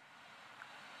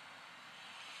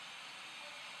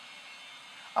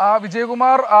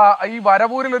 വിജയകുമാർ, ഈ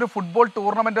വരവൂരിൽ ഒരു ഫുട്ബോൾ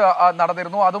ടൂർണമെന്റ്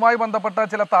നടന്നിരുന്നു. അതുമായി ബന്ധപ്പെട്ട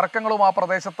ചില തർക്കങ്ങളും ആ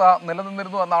പ്രദേശത്ത്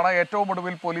നിലനിന്നിരുന്നു എന്നാണ് ഏറ്റവും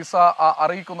ഒടുവിൽ പോലീസ്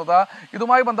അറിയിക്കുന്നത്.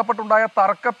 ഇതുമായി ബന്ധപ്പെട്ടുണ്ടായ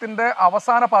തർക്കത്തിന്റെ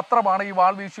അവസാന പത്രമാണ് ഈ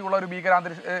വാൾ വീശിയുള്ള ഒരു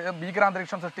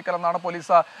ഭീകരാന്തരീക്ഷം സൃഷ്ടിക്കലെന്നാണ്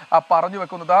പോലീസ് പറഞ്ഞു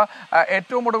വെക്കുന്നത്.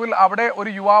 ഏറ്റവും ഒടുവിൽ അവിടെ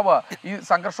ഒരു യുവാവ്, ഈ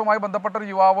സംഘർഷവുമായി ബന്ധപ്പെട്ട ഒരു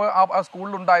യുവാവ് ആ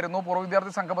സ്കൂളിലുണ്ടായിരുന്നു. പൂർവ്വ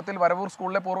വിദ്യാർത്ഥി സംഗമത്തിൽ, വരവൂർ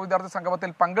സ്കൂളിലെ പൂർവ്വ വിദ്യാർത്ഥി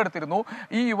സംഗമത്തിൽ പങ്കെടുത്തിരുന്നു.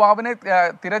 ഈ യുവാവിനെ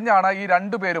തിരഞ്ഞാണ് ഈ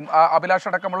രണ്ടുപേരും, അഭിലാഷ്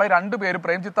അടക്കമുള്ള രണ്ടുപേരും,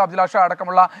 പ്രേംജിത്ത് അഭിലാഷ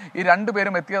അടക്കമുള്ള ഈ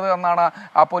രണ്ടുപേരും എത്തിയത് എന്നാണ്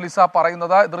പോലീസ്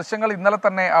പറയുന്നത്. ദൃശ്യങ്ങൾ ഇന്നലെ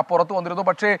തന്നെ പുറത്തു വന്നിരുന്നു.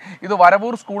 പക്ഷേ ഇത്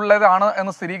വരവൂർ സ്കൂളിലേതാണ്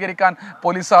എന്ന് സ്ഥിരീകരിക്കാൻ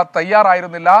പോലീസ്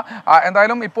തയ്യാറായിരുന്നില്ല.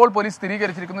 എന്തായാലും ഇപ്പോൾ പോലീസ്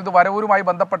സ്ഥിരീകരിച്ചിരിക്കുന്നു ഇത് വരവൂരുമായി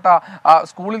ബന്ധപ്പെട്ട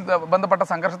സ്കൂളിൽ ബന്ധപ്പെട്ട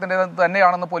സംഘർഷത്തിന്റെ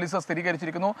തന്നെയാണെന്ന് പോലീസ്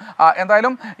സ്ഥിരീകരിച്ചിരിക്കുന്നു.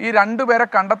 എന്തായാലും ഈ രണ്ടുപേരെ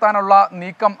കണ്ടെത്താനുള്ള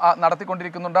നീക്കം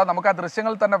നടത്തിക്കൊണ്ടിരിക്കുന്നുണ്ട്. നമുക്ക് ആ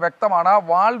ദൃശ്യങ്ങളിൽ തന്നെ വ്യക്തമാണ്.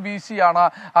 വാൾ വീശിയാണ്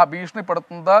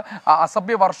ഭീഷണിപ്പെടുത്തുന്നത്,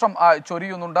 അസഭ്യ വർഷം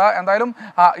ചൊരിയുന്നുണ്ട്. എന്തായാലും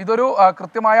ഇതൊരു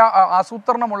കൃത്യമായ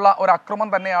ആസൂത്രണമുള്ള ഒരു അക്രമം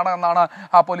തന്നെയാണ് എന്നാണ്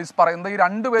പോലീസ് പറയുന്നത്. ഈ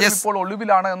രണ്ടുപേരും ഇപ്പോൾ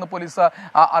ഒളിവിലാണ് എന്ന് പോലീസ്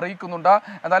അറിയിക്കുന്നുണ്ട്.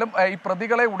 എന്തായാലും ഈ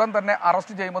പ്രതികളെ ഉടൻ തന്നെ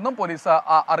അറസ്റ്റ് ചെയ്യുമെന്നും പോലീസ്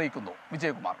അറിയിക്കുന്നു.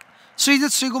 വിജയകുമാർ.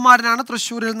 ശ്രീജിത്ത് ശ്രീകുമാരനാണ്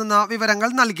തൃശ്ശൂരിൽ നിന്ന് വിവരങ്ങൾ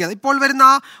നൽകിയത്. ഇപ്പോൾ വരുന്ന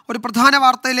ഒരു പ്രധാന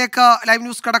വാർത്തയിലേക്ക് ലൈവ്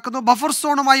ന്യൂസ് കടക്കുന്നു. ബഫർ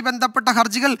സോണുമായി ബന്ധപ്പെട്ട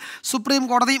ഹർജികൾ സുപ്രീം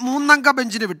കോടതി 3-അംഗ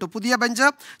ബെഞ്ചിന് വിട്ടു. പുതിയ ബെഞ്ച്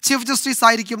ചീഫ് ജസ്റ്റിസ്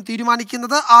ആയിരിക്കും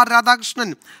തീരുമാനിക്കുന്നത്. ആർ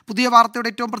രാധാകൃഷ്ണൻ പുതിയ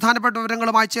വാർത്തയുടെ ഏറ്റവും പ്രധാനപ്പെട്ട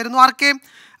വിവരങ്ങളുമായി ചേരുന്നു. ആർക്കെ,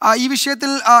 ഈ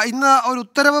വിഷയത്തിൽ ഇന്ന് ഒരു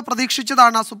ഉത്തരവ്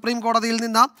പ്രതീക്ഷിച്ചതാണ് സുപ്രീം കോടതിയിൽ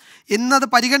നിന്ന്. ഇന്നത്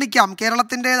പരിഗണിക്കാം,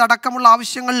 കേരളത്തിൻ്റെതടക്കമുള്ള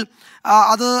ആവശ്യങ്ങൾ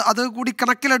അത് കൂടി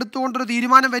കണക്കിലെടുത്തുകൊണ്ടൊരു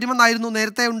തീരുമാനം വരുമെന്നായിരുന്നു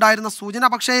നേരത്തെ ഉണ്ടായിരുന്ന സൂചന.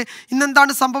 പക്ഷേ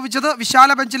ഇന്നെന്താണ് സംഭവിച്ചത്?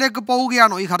 വിശാല ബെഞ്ചിലേക്ക്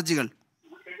പോവുകയാണോ ഈ ഹർജികൾ?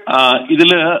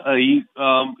 ഇതില്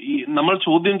ഈ നമ്മൾ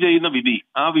ചോദ്യം ചെയ്യുന്ന വിധി,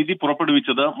 ആ വിധി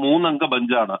പുറപ്പെടുവിച്ചത് 3-അംഗ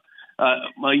ബെഞ്ചാണ്.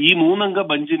 ഈ 3-അംഗ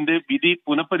ബെഞ്ചിന്റെ വിധി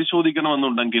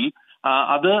പുനഃപരിശോധിക്കണമെന്നുണ്ടെങ്കിൽ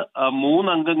അത് 3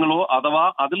 അംഗങ്ങളോ അഥവാ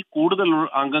അതിൽ കൂടുതൽ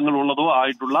അംഗങ്ങളുള്ളതോ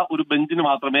ആയിട്ടുള്ള ഒരു ബെഞ്ചിന്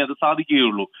മാത്രമേ അത്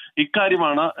സാധിക്കുകയുള്ളൂ.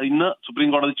 ഇക്കാര്യമാണ് ഇന്ന്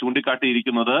സുപ്രീം കോടതി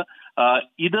ചൂണ്ടിക്കാട്ടിയിരിക്കുന്നത്.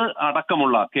 ഇത്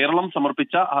അടക്കമുള്ള കേരളം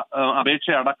സമർപ്പിച്ച അപേക്ഷ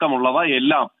അടക്കമുള്ളവ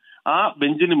എല്ലാം ആ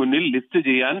ബെഞ്ചിന് മുന്നിൽ ലിസ്റ്റ്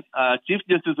ചെയ്യാൻ ചീഫ്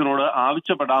ജസ്റ്റിസിനോട്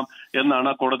ആവശ്യപ്പെടാം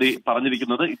എന്നാണ് കോടതി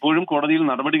പറഞ്ഞിരിക്കുന്നത്. ഇപ്പോഴും കോടതിയിൽ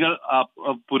നടപടികൾ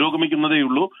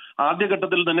പുരോഗമിക്കുന്നതേയുള്ളൂ.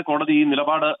 ആദ്യഘട്ടത്തിൽ തന്നെ കോടതി ഈ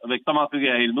നിലപാട്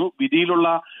വ്യക്തമാക്കുകയായിരുന്നു. വിധിയിലുള്ള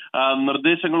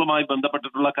നിർദ്ദേശങ്ങളുമായി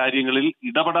ബന്ധപ്പെട്ടിട്ടുള്ള കാര്യങ്ങളിൽ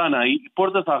ഇടപെടാനായി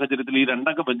ഇപ്പോഴത്തെ സാഹചര്യത്തിൽ ഈ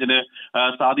 2-അംഗ ബെഞ്ചിന്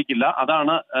സാധിക്കില്ല.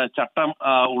 അതാണ് ചട്ടം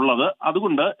ഉള്ളത്.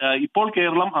 അതുകൊണ്ട് ഇപ്പോൾ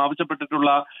കേരളം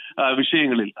ആവശ്യപ്പെട്ടിട്ടുള്ള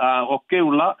വിഷയങ്ങളിൽ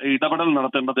ഒക്കെയുള്ള ഇടപെടൽ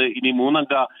നടത്തേണ്ടത് ഇനി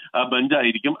 3-അംഗ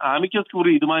ബെഞ്ചായിരിക്കും. ആമിക്കസ്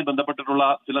ക്യൂറി ഇതുമായി ബന്ധപ്പെട്ടിട്ടുള്ള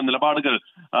ചില നിലപാടുകൾ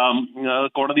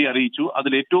കോടതി അറിയിച്ചു.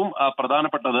 അതിൽ ഏറ്റവും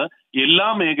പ്രധാനപ്പെട്ടത് എല്ലാ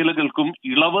മേഖലകൾക്കും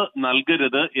ഇളവ്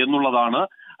നൽകരുത് എന്നുള്ളതാണ്.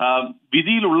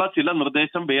 വിധിയിലുള്ള ചില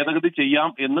നിർദ്ദേശം ഭേദഗതി ചെയ്യാം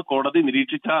എന്ന് കോടതി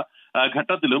നിരീക്ഷിച്ച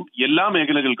ഘട്ടത്തിലും എല്ലാ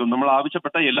മേഖലകൾക്കും, നമ്മൾ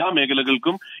ആവശ്യപ്പെട്ട എല്ലാ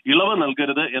മേഖലകൾക്കും ഇളവ്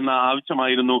നൽകരുത് എന്ന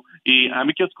ആവശ്യമായിരുന്നു ഈ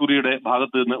ആമിക്കസ് ക്യൂറിയുടെ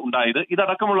ഭാഗത്ത് നിന്ന് ഉണ്ടായത്.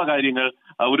 ഇതടക്കമുള്ള കാര്യങ്ങൾ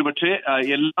ഒരുപക്ഷെ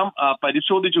എല്ലാം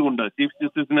പരിശോധിച്ചുകൊണ്ട് ചീഫ്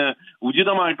ജസ്റ്റിസിന്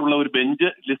ഉചിതമായിട്ടുള്ള ഒരു ബെഞ്ച്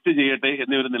ലിസ്റ്റ് ചെയ്യട്ടെ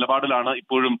എന്നൊരു നിലപാടിലാണ്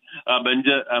ഇപ്പോഴും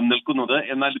ബെഞ്ച് നിൽക്കുന്നത്.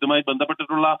 എന്നാൽ ഇതുമായി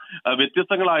ബന്ധപ്പെട്ടിട്ടുള്ള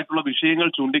വ്യത്യസ്തങ്ങളായിട്ടുള്ള വിഷയങ്ങൾ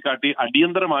ചൂണ്ടിക്കാട്ടി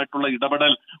അടിയന്തരമായിട്ടുള്ള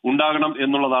ഇടപെടൽ ഉണ്ടാകണം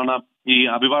എന്നുള്ളതാണ് ഈ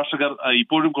അഭിഭാഷകർ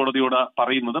ഇപ്പോഴും കോടതിയോട്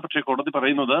പറയുന്നത്. പക്ഷേ കോടതി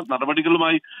പറയുന്നത്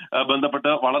നടപടികളുമായി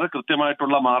ബന്ധപ്പെട്ട് വളരെ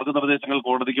കൃത്യമായിട്ടുള്ള മാർഗനിർദ്ദേശങ്ങൾ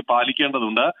കോടതിക്ക്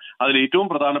പാലിക്കേണ്ടതുണ്ട്. അതിൽ ഏറ്റവും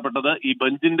പ്രധാനപ്പെട്ടത് ഈ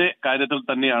ബെഞ്ചിന്റെ കാര്യത്തിൽ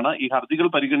തന്നെയാണ്. ഈ ഹർജികൾ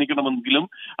പരിഗണിക്കണമെങ്കിലും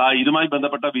ഇതുമായി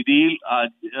ബന്ധപ്പെട്ട വിധിയിൽ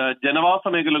ജനവാസ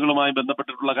മേഖലകളുമായി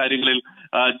ബന്ധപ്പെട്ടിട്ടുള്ള കാര്യങ്ങളിൽ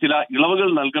ചില ഇളവുകൾ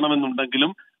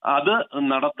നൽകണമെന്നുണ്ടെങ്കിലും അത്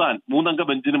നടത്താൻ 3-അംഗ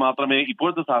ബെഞ്ചിന് മാത്രമേ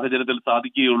ഇപ്പോഴത്തെ സാഹചര്യത്തിൽ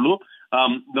സാധിക്കുകയുള്ളൂ.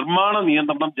 നിർമ്മാണ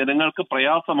നിയന്ത്രണം ജനങ്ങൾക്ക്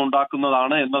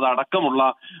പ്രയാസമുണ്ടാക്കുന്നതാണ് എന്നതടക്കമുള്ള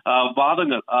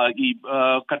വാദങ്ങൾ ഈ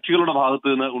കക്ഷികളുടെ ഭാഗത്ത്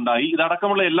നിന്ന് ഉണ്ടായി.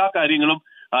 ഇതടക്കമുള്ള എല്ലാ കാര്യങ്ങളും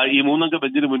ഈ 3-അംഗ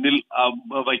ബെഞ്ചിന് മുന്നിൽ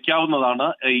വയ്ക്കാവുന്നതാണ്.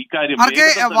 ഇക്കാര്യം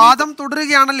വാദം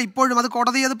തുടരുകയാണല്ലോ ഇപ്പോഴും. അത്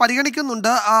കോടതി അത് പരിഗണിക്കുന്നുണ്ട്.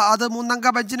 അത്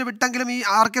 3-അംഗ ബെഞ്ചിന് വിട്ടെങ്കിലും ഈ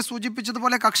ആർക്കെ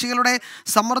സൂചിപ്പിച്ചതുപോലെ കക്ഷികളുടെ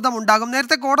സമ്മർദ്ദം ഉണ്ടാകും.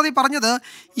 നേരത്തെ കോടതി പറഞ്ഞത്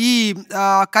ഈ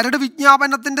കരട്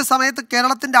വിജ്ഞാപനത്തിന്റെ സമയത്ത്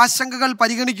കേരളത്തിന്റെ ആശങ്കകൾ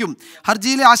പരിഗണിക്കും,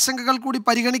 ഹർജിയിലെ ആശങ്കകൾ കൂടി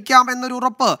പരിഗണിക്കാം എന്നൊരു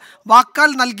ഉറപ്പ്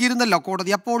വാക്കാൽ നൽകിയിരുന്നല്ലോ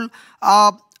കോടതി. അപ്പോൾ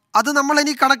അത് നമ്മൾ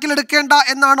ഇനി കണക്കിലെടുക്കേണ്ട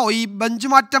എന്നാണോ ഈ ബെഞ്ച്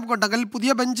മാറ്റം കൊണ്ട്, അല്ലെങ്കിൽ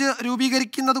പുതിയ ബെഞ്ച്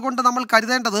രൂപീകരിക്കുന്നത് കൊണ്ട് നമ്മൾ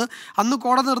കരുതേണ്ടത്? അന്ന്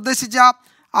കോടതി നിർദ്ദേശിച്ച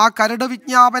ആ കരട്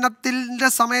വിജ്ഞാപനത്തിൻ്റെ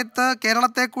സമയത്ത്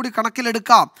കേരളത്തെ കൂടി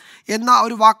കണക്കിലെടുക്കാം എന്ന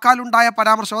ഒരു വാക്കാലുണ്ടായ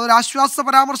പരാമർശം, അതൊരു ആശ്വാസ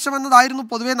പരാമർശം എന്നതായിരുന്നു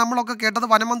പൊതുവേ നമ്മളൊക്കെ കേട്ടത്.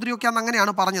 വനമന്ത്രിയൊക്കെ അന്ന്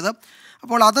അങ്ങനെയാണ് പറഞ്ഞത്.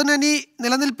 അപ്പോൾ അതിനി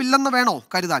നിലനിൽപ്പില്ലെന്ന് വേണോ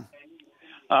കരുതാൻ?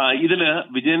 ഇതില്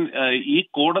വിജയൻ, ഈ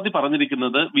കോടതി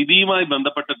പറഞ്ഞിരിക്കുന്നത് വിധിയുമായി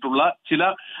ബന്ധപ്പെട്ടിട്ടുള്ള ചില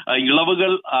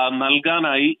ഇളവുകൾ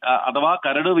നൽകാനായി അഥവാ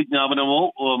കരട് വിജ്ഞാപനമോ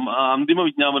അന്തിമ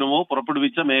വിജ്ഞാപനമോ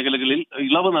പുറപ്പെടുവിച്ച മേഖലകളിൽ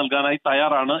ഇളവ് നൽകാനായി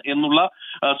തയ്യാറാണ് എന്നുള്ള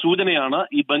സൂചനയാണ്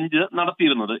ഈ ബെഞ്ച്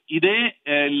നടത്തിയിരുന്നത്. ഇതേ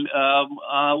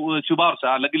ശുപാർശ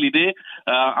അല്ലെങ്കിൽ ഇതേ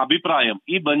അഭിപ്രായം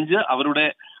ഈ ബെഞ്ച് അവരുടെ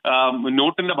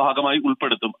നോട്ടിന്റെ ഭാഗമായി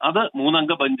ഉൾപ്പെടുത്തും. അത്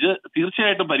 3-അംഗ ബെഞ്ച്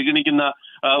തീർച്ചയായിട്ടും പരിഗണിക്കുന്ന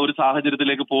ഒരു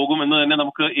സാഹചര്യത്തിലേക്ക് പോകുമെന്ന് തന്നെ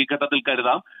നമുക്ക് ഈ ഘട്ടത്തിൽ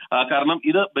കരുതാം. കാരണം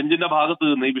ഇത് ബെഞ്ചിന്റെ ഭാഗത്ത്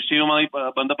നിന്ന് ഈ വിഷയവുമായി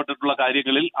ബന്ധപ്പെട്ടിട്ടുള്ള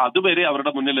കാര്യങ്ങളിൽ അതുവരെ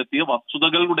അവരുടെ മുന്നിലെത്തിയ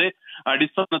വസ്തുതകളുടെ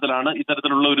അടിസ്ഥാനത്തിലാണ്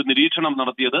ഇത്തരത്തിലുള്ള ഒരു നിരീക്ഷണം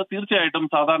നടത്തിയത്. തീർച്ചയായിട്ടും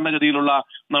സാധാരണഗതിയിലുള്ള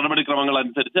നടപടിക്രമങ്ങൾ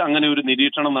അനുസരിച്ച് അങ്ങനെ ഒരു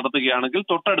നിരീക്ഷണം നടത്തുകയാണെങ്കിൽ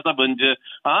തൊട്ടടുത്ത ബെഞ്ച്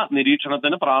ആ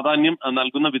നിരീക്ഷണത്തിന് പ്രാധാന്യം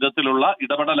നൽകുന്ന വിധത്തിലുള്ള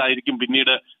ഇടപെടലായിരിക്കും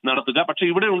പിന്നീട് നടത്തുക. പക്ഷെ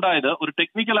ഇവിടെ ഉണ്ടായത് ഒരു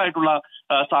ടെക്നിക്കലായിട്ടുള്ള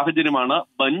സാഹചര്യമാണ്.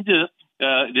 ബെഞ്ച്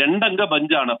 2-അംഗ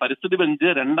ബെഞ്ചാണ്, പരിസ്ഥിതി ബെഞ്ച്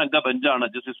 2-അംഗ ബെഞ്ചാണ്.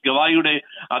 Justice ഗവായിയുടെ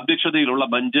അധ്യക്ഷതയിലുള്ള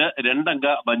bench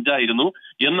 2-അംഗ ബെഞ്ചായിരുന്നു.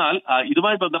 എന്നാൽ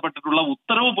ഇതുമായി ബന്ധപ്പെട്ടിട്ടുള്ള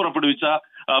ഉത്തരവ് പുറപ്പെടുവിച്ച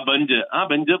ബെഞ്ച്, ആ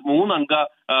ബെഞ്ച് 3-അംഗ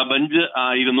ബെഞ്ച്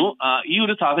ആയിരുന്നു. ഈ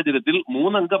ഒരു സാഹചര്യത്തിൽ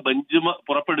 3-അംഗ ബെഞ്ച്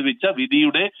പുറപ്പെടുവിച്ച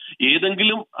വിധിയുടെ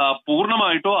ഏതെങ്കിലും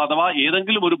പൂർണ്ണമായിട്ടോ അഥവാ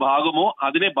ഏതെങ്കിലും ഒരു ഭാഗമോ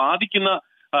അതിനെ ബാധിക്കുന്ന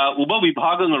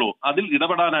ഉപവിഭാഗങ്ങളോ അതിൽ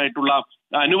ഇടപെടാനായിട്ടുള്ള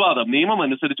അനുവാദം നിയമം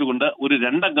അനുസരിച്ചുകൊണ്ട് ഒരു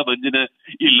 2-അംഗ ബെഞ്ചിന്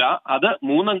ഇല്ല. അത്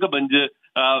 3-അംഗ ബെഞ്ച്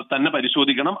തന്നെ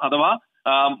പരിശോധിക്കണം. അഥവാ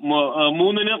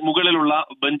 3-ന് മുകളിലുള്ള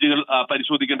ബെഞ്ചുകൾ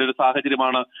പരിശോധിക്കേണ്ട ഒരു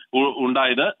സാഹചര്യമാണ്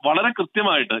ഉണ്ടായത്. വളരെ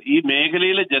കൃത്യമായിട്ട് ഈ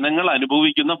മേഖലയിലെ ജനങ്ങൾ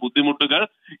അനുഭവിക്കുന്ന ബുദ്ധിമുട്ടുകൾ,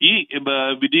 ഈ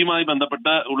വിധിയുമായി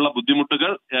ബന്ധപ്പെട്ട് ഉള്ള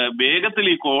ബുദ്ധിമുട്ടുകൾ, വേഗത്തിൽ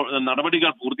ഈ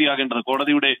നടപടികൾ പൂർത്തിയാകേണ്ടത്,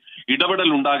 കോടതിയുടെ ഇടപെടൽ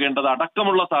ഉണ്ടാകേണ്ടത്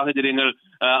അടക്കമുള്ള സാഹചര്യങ്ങൾ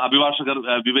അഭിഭാഷകർ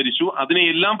വിവരിച്ചു.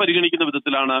 അതിനെയെല്ലാം പരിഗണിക്കുന്ന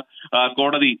വിധത്തിലാണ്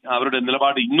കോടതി അവരുടെ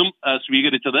നിലപാട് ഇന്നും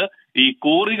സ്വീകരിച്ചത്. ഈ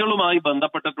കോറികളുമായി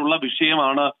ബന്ധപ്പെട്ടിട്ടുള്ള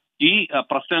വിഷയമാണ് ഈ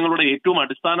പ്രശ്നങ്ങളുടെ ഏറ്റവും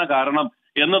അടിസ്ഥാന കാരണം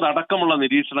എന്നതടക്കമുള്ള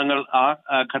നിരീക്ഷണങ്ങൾ ആ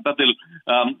ഘട്ടത്തിൽ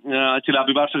ചില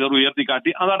അഭിഭാഷകർ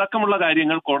ഉയർത്തിക്കാട്ടി. അതടക്കമുള്ള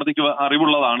കാര്യങ്ങൾ കോടതിക്ക്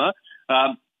അറിവുള്ളതാണ്.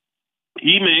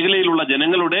 ഈ മേഖലയിലുള്ള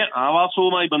ജനങ്ങളുടെ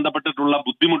ആവാസവുമായി ബന്ധപ്പെട്ടിട്ടുള്ള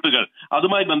ബുദ്ധിമുട്ടുകൾ,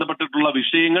 അതുമായി ബന്ധപ്പെട്ടിട്ടുള്ള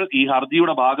വിഷയങ്ങൾ ഈ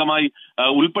ഹർജിയുടെ ഭാഗമായി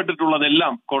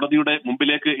ഉൾപ്പെട്ടിട്ടുള്ളതെല്ലാം കോടതിയുടെ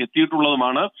മുമ്പിലേക്ക്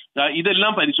എത്തിയിട്ടുള്ളതുമാണ്.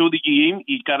 ഇതെല്ലാം പരിശോധിക്കുകയും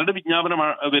ഈ കരട് വിജ്ഞാപനം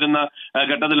വരുന്ന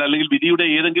ഘട്ടത്തിൽ അല്ലെങ്കിൽ വിധിയുടെ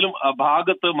ഏതെങ്കിലും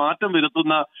ഭാഗത്ത് മാറ്റം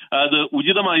വരുത്തുന്ന അത്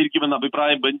ഉചിതമായിരിക്കുമെന്ന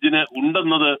അഭിപ്രായം ബെഞ്ചിന്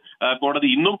ഉണ്ടെന്നത് കോടതി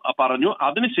ഇന്നും പറഞ്ഞു.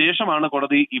 അതിനുശേഷമാണ്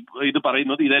കോടതി ഇത്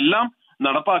പറയുന്നത്. ഇതെല്ലാം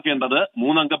നടപ്പാക്കേണ്ടത്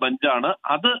 3-അംഗ ബെഞ്ചാണ്.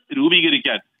 അത്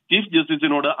രൂപീകരിക്കാൻ ചീഫ്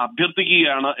ജസ്റ്റിസിനോട്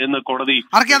അഭ്യർത്ഥിക്കുകയാണ് എന്ന് കോടതി.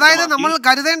 അതായത് നമ്മൾ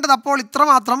കരുതേണ്ടത് അപ്പോൾ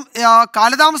ഇത്രമാത്രം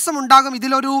കാലതാമസം ഉണ്ടാകും,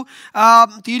 ഇതിലൊരു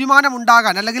തീരുമാനം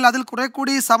ഉണ്ടാകാൻ, അല്ലെങ്കിൽ അതിൽ കുറെ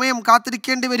കൂടി സമയം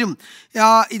കാത്തിരിക്കേണ്ടി വരും,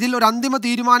 ഇതിൽ ഒരു അന്തിമ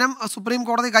തീരുമാനം സുപ്രീം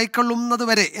കോടതി കൈക്കൊള്ളുന്നത്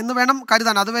വരെ എന്ന് വേണം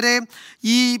കരുതാൻ. അതുവരെ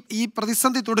ഈ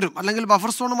പ്രതിസന്ധി തുടരും, അല്ലെങ്കിൽ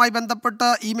ബഫർ സോണുമായി ബന്ധപ്പെട്ട്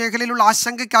ഈ മേഖലയിലുള്ള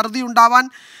ആശങ്കയ്ക്ക് അറുതി ഉണ്ടാവാൻ,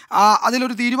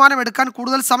 അതിലൊരു തീരുമാനം എടുക്കാൻ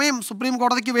കൂടുതൽ സമയം സുപ്രീം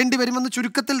കോടതിക്ക് വേണ്ടി വരുമെന്ന്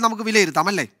ചുരുക്കത്തിൽ നമുക്ക് വിലയിരുത്താം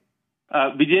അല്ലേ?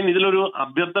 വിജയൻ, ഇതിലൊരു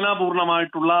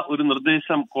അഭ്യർത്ഥനാപൂർണമായിട്ടുള്ള ഒരു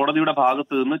നിർദ്ദേശം കോടതിയുടെ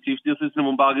ഭാഗത്ത് നിന്ന് ചീഫ് ജസ്റ്റിസിന്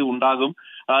മുമ്പാകെ ഉണ്ടാകും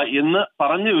എന്ന്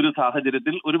പറഞ്ഞ ഒരു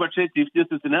സാഹചര്യത്തിൽ ഒരുപക്ഷെ ചീഫ്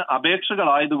ജസ്റ്റിസിന്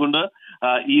അപേക്ഷകളായതുകൊണ്ട്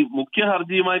ഈ മുഖ്യ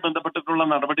ഹർജിയുമായി ബന്ധപ്പെട്ടിട്ടുള്ള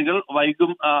നടപടികൾ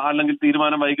വൈകും, അല്ലെങ്കിൽ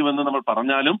തീരുമാനം വൈകുമെന്ന് നമ്മൾ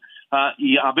പറഞ്ഞാലും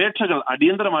ഈ അപേക്ഷകൾ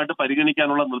അടിയന്തരമായിട്ട്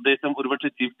പരിഗണിക്കാനുള്ള നിർദ്ദേശം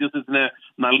ഒരുപക്ഷെ ചീഫ് ജസ്റ്റിസിന്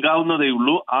നൽകാവുന്നതേ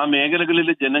ഉള്ളൂ. ആ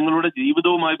മേഖലകളിലെ ജനങ്ങളുടെ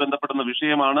ജീവിതവുമായി ബന്ധപ്പെടുന്ന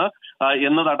വിഷയമാണ്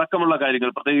എന്നതടക്കമുള്ള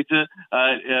കാര്യങ്ങൾ, പ്രത്യേകിച്ച്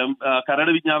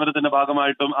കരട് വിജ്ഞാപനത്തിന്റെ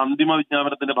ഭാഗമായിട്ടും അന്തിമ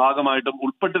വിജ്ഞാപനത്തിന്റെ ഭാഗമായിട്ടും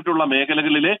ഉൾപ്പെട്ടിട്ടുള്ള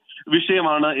മേഖലകളിലെ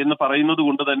വിഷയമാണ് എന്ന് പറയുന്നത്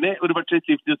കൊണ്ട് തന്നെ ഒരുപക്ഷെ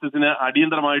ചീഫ് ജസ്റ്റിസിന്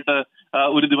അടിയന്തരമായിട്ട്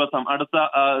ഒരു ദിവസം, അടുത്ത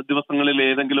ദിവസങ്ങളിൽ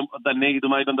ഏതെങ്കിലും തന്നെ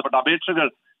ഇതുമായി ബന്ധപ്പെട്ട അപേക്ഷകൾ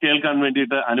കേൾക്കാൻ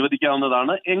വേണ്ടിയിട്ട്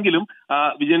അനുവദിക്കാവുന്നതാണ്. എങ്കിലും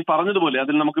വിജയൻ പറഞ്ഞതുപോലെ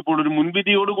അതിൽ നമുക്കിപ്പോൾ ഒരു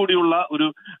മുൻവിധിയോടുകൂടിയുള്ള ഒരു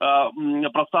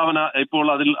പ്രസ്താവന ഇപ്പോൾ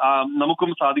അതിൽ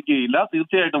നമുക്കും സാധിക്കുകയില്ല.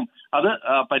 തീർച്ചയായിട്ടും അത്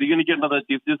പരിഗണിക്കേണ്ടത്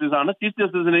ചീഫ് ജസ്റ്റിസ് ആണ്. ചീഫ്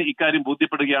ജസ്റ്റിസിന് ഇക്കാര്യം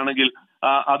ബോധ്യപ്പെടുകയാണെങ്കിൽ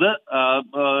അത്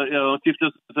ചീഫ്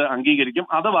ജസ്റ്റിസ് അംഗീകരിക്കും.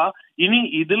 അഥവാ ഇനി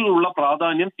ഇതിലുള്ള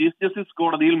പ്രാധാന്യം ചീഫ് ജസ്റ്റിസ്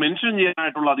കോടതിയിൽ മെൻഷൻ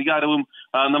ചെയ്യാനായിട്ടുള്ള അധികാരവും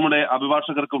നമ്മുടെ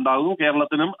അഭിഭാഷകർക്ക് ഉണ്ടാകും.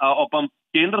 കേരളത്തിനും ഒപ്പം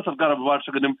കേന്ദ്ര സർക്കാർ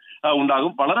അഭിഭാഷകനും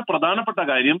ഉണ്ടാകും. വളരെ പ്രധാനപ്പെട്ട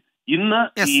കാര്യം ഇന്ന്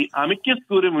ഈ അമിക്കസ്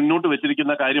ക്യൂറി മുന്നോട്ട്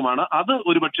വെച്ചിരിക്കുന്ന കാര്യമാണ്. അത്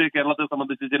ഒരുപക്ഷെ കേരളത്തെ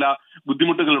സംബന്ധിച്ച് ചില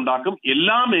ബുദ്ധിമുട്ടുകൾ ഉണ്ടാക്കും.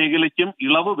 എല്ലാ മേഖലയ്ക്കും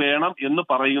ഇളവ് വേണം എന്ന്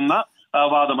പറയുന്ന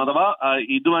വാദം, അഥവാ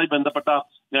ഇതുമായി ബന്ധപ്പെട്ട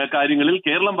കാര്യങ്ങളിൽ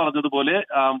കേരളം പറഞ്ഞതുപോലെ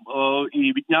ഈ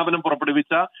വിജ്ഞാപനം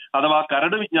പുറപ്പെടുവിച്ച അഥവാ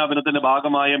കരട് വിജ്ഞാപനത്തിന്റെ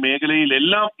ഭാഗമായ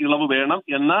മേഖലയിലെല്ലാം ഇളവ് വേണം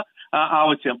എന്ന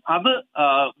ആവശ്യം, അത്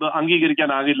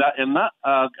അംഗീകരിക്കാനാകില്ല എന്ന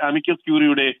അമിക്കസ്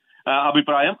ക്യൂറിയുടെ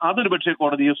അഭിപ്രായം. അതൊരുപക്ഷെ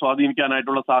കോടതിയെ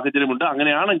സ്വാധീനിക്കാനായിട്ടുള്ള സാഹചര്യമുണ്ട്.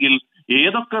 അങ്ങനെയാണെങ്കിൽ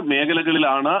ഏതൊക്കെ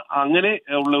മേഖലകളിലാണ് അങ്ങനെ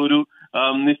ഉള്ള ഒരു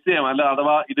നിശ്ചയം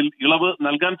അഥവാ ഇതിൽ ഇളവ്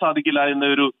നൽകാൻ സാധിക്കില്ല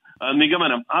എന്നൊരു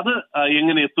നിഗമനം, അത്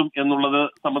എങ്ങനെ എത്തും എന്നുള്ളത്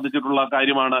സംബന്ധിച്ചിട്ടുള്ള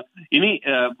കാര്യമാണ് ഇനി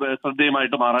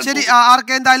ശ്രദ്ധേയമായിട്ട് മാറാൻ. ശരി,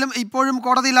 ആർക്ക് എന്തായാലും ഇപ്പോഴും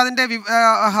കോടതിയിൽ അതിന്റെ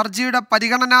ഹർജിയുടെ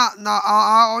പരിഗണന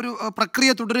ആ ഒരു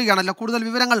പ്രക്രിയ തുടരുകയാണല്ലോ. കൂടുതൽ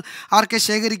വിവരങ്ങൾ ആർക്കെ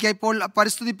ശേഖരിക്കുക. ഇപ്പോൾ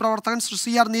പരിസ്ഥിതി പ്രവർത്തകൻ Shri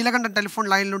CR Neelakantan telephone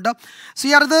ലൈനിലുണ്ട്.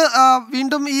 CR, ഇത്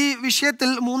വീണ്ടും ഈ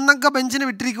വിഷയത്തിൽ 3-അംഗ ബെഞ്ചിന്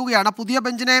വിട്ടിരിക്കുകയാണ്. പുതിയ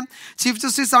ബെഞ്ചിനെ ചീഫ്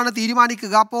ജസ്റ്റിസ് ആണ്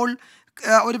തീരുമാനിക്കുക. അപ്പോൾ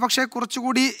ഒരുപക്ഷെ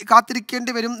കുറച്ചുകൂടി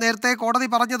കാത്തിരിക്കേണ്ടി വരും. നേരത്തെ കോടതി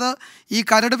പറഞ്ഞത് ഈ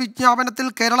കരട് വിജ്ഞാപനത്തിൽ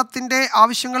കേരളത്തിൻ്റെ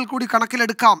ആവശ്യങ്ങൾ കൂടി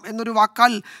കണക്കിലെടുക്കാം എന്നൊരു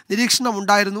വാക്കാൽ നിരീക്ഷണം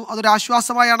ഉണ്ടായിരുന്നു. അതൊരു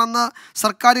ആശ്വാസമായാണെന്ന്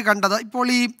സർക്കാർ കണ്ടത്. ഇപ്പോൾ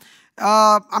ഈ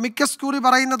അമിക്കസ് ക്യൂറി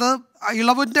പറയുന്നത്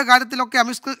ഇളവിൻ്റെ കാര്യത്തിലൊക്കെ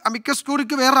അമിക്കസ്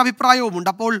ക്യൂറിക്ക് വേറൊരു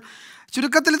അഭിപ്രായവുമുണ്ട്. അപ്പോൾ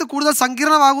ചുരുക്കത്തിൽ ഇത് കൂടുതൽ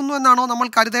സങ്കീർണമാകുന്നു എന്നാണോ നമ്മൾ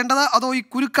കരുതേണ്ടത്, അതോ ഈ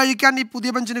കുരുക്കഴിക്കാൻ ഈ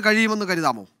പുതിയ ബെഞ്ചിന് കഴിയുമെന്ന്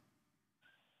കരുതാമോ?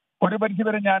 ഒരു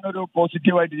പരിധിവരെ ഞാനൊരു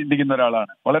പോസിറ്റീവായിട്ട് ചിന്തിക്കുന്ന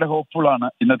ഒരാളാണ്. വളരെ ഹോപ്പ്ഫുൾ ആണ്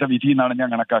ഇന്നത്തെ വിധി എന്നാണ് ഞാൻ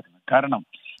കണക്കാക്കുന്നത്. കാരണം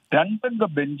 2-അംഗ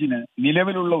ബെഞ്ചിന്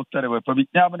നിലവിലുള്ള ഉത്തരവ്, ഇപ്പൊ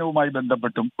വിജ്ഞാപനവുമായി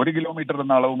ബന്ധപ്പെട്ടും 1 കിലോമീറ്റർ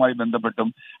എന്ന അളവുമായി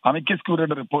ബന്ധപ്പെട്ടും അമിക്കസ്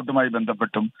ക്യൂറിയുടെ റിപ്പോർട്ടുമായി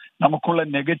ബന്ധപ്പെട്ടും നമുക്കുള്ള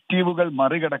നെഗറ്റീവുകൾ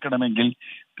മറികടക്കണമെങ്കിൽ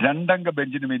 2-അംഗ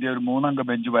ബെഞ്ചിന് മീതെ ഒരു 3-അംഗ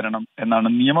ബെഞ്ച് വരണം എന്നാണ്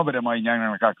നിയമപരമായി ഞാൻ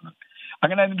കണക്കാക്കുന്നത്.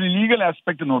 അങ്ങനെ അതിന്റെ ലീഗൽ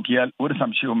ആസ്പെക്ട് നോക്കിയാൽ ഒരു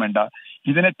സംശയവും വേണ്ട,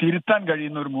 ഇതിനെ തിരുത്താൻ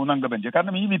കഴിയുന്ന ഒരു 3-അംഗ ബെഞ്ച്.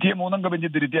 കാരണം ഈ വിധിയെ 3-അംഗ ബെഞ്ച്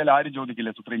തിരുത്തിയാൽ ആരും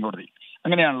ചോദിക്കില്ല സുപ്രീം കോടതി.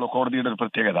 അങ്ങനെയാണല്ലോ കോടതിയുടെ ഒരു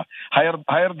പ്രത്യേകത.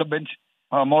 Higher the bench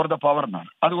more the power എന്നാണ്.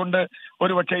 അതുകൊണ്ട്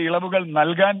ഒരുപക്ഷെ ഇളവുകൾ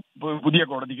നൽകാൻ പുതിയ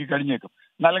കോടതിക്ക് കഴിഞ്ഞേക്കും.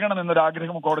 നൽകണമെന്നൊരു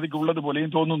ആഗ്രഹം കോടതിക്ക് ഉള്ളതുപോലെയും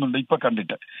തോന്നുന്നുണ്ട് ഇപ്പൊ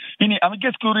കണ്ടിട്ട്. ഇനി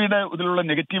അമിക്കസ് ക്യൂറിയുടെ ഇതിലുള്ള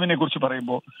നെഗറ്റീവിനെ കുറിച്ച്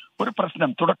പറയുമ്പോൾ ഒരു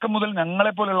പ്രശ്നം, തുടക്കം മുതൽ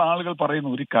ഞങ്ങളെപ്പോലുള്ള ആളുകൾ പറയുന്ന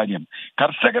ഒരു കാര്യം,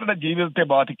 കർഷകരുടെ ജീവിതത്തെ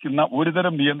ബാധിക്കുന്ന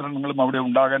ഒരുതരം നിയന്ത്രണങ്ങളും അവിടെ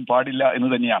ഉണ്ടാകാൻ പാടില്ല എന്ന്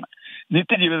തന്നെയാണ്.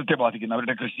 നിത്യജീവിതത്തെ ബാധിക്കുന്ന,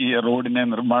 അവരുടെ കൃഷി, റോഡിനെ,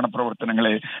 നിർമ്മാണ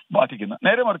പ്രവർത്തനങ്ങളെ ബാധിക്കുന്ന.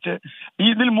 നേരെ മറിച്ച്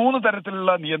ഇതിൽ 3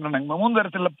 തരത്തിലുള്ള നിയന്ത്രണങ്ങൾ, 3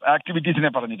 തരത്തിലുള്ള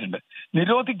ആക്ടിവിറ്റീസിനെ പറഞ്ഞിട്ടുണ്ട്.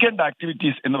 നിരോധിക്കേണ്ട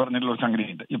ആക്ടിവിറ്റീസ് എന്ന് പറഞ്ഞിട്ടുള്ള ഒരു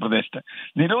സംഗതിയുണ്ട് ഈ പ്രദേശത്ത്.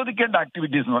 നിരോധിക്കേണ്ട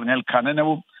ആക്ടിവിറ്റീസ് എന്ന് പറഞ്ഞാൽ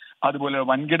ഖനനവും അതുപോലെ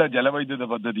വൻകിട ജലവൈദ്യുത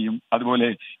പദ്ധതിയും അതുപോലെ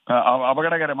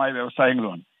അപകടകരമായ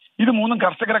വ്യവസായങ്ങളുമാണ്. ഇത് 3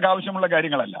 കർഷകർക്ക് ആവശ്യമുള്ള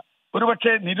കാര്യങ്ങളല്ല.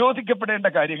 ഒരുപക്ഷെ നിരോധിക്കപ്പെടേണ്ട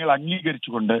കാര്യങ്ങൾ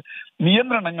അംഗീകരിച്ചുകൊണ്ട്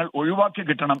നിയന്ത്രണങ്ങൾ ഒഴിവാക്കി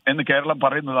കിട്ടണം എന്ന് കേരളം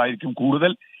പറയുന്നതായിരിക്കും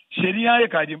കൂടുതൽ ശരിയായ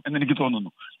കാര്യം എന്നെനിക്ക് തോന്നുന്നു.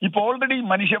 ഇപ്പോൾ ഓൾറെഡി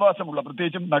മനുഷ്യവാസമുള്ള,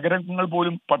 പ്രത്യേകിച്ചും നഗരങ്ങൾ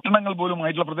പോലും പട്ടണങ്ങൾ പോലും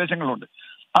ആയിട്ടുള്ള പ്രദേശങ്ങളുണ്ട്.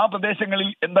 ആ പ്രദേശങ്ങളിൽ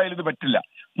എന്തായാലും ഇത് പറ്റില്ല.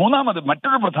 മൂന്നാമത്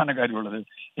മറ്റൊരു പ്രധാന കാര്യമുള്ളത്,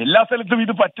 എല്ലാ സ്ഥലത്തും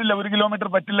ഇത് പറ്റില്ല, 1 കിലോമീറ്റർ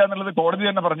പറ്റില്ല എന്നുള്ളത് കോടതി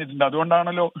തന്നെ പറഞ്ഞിട്ടുണ്ട്.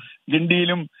 അതുകൊണ്ടാണല്ലോ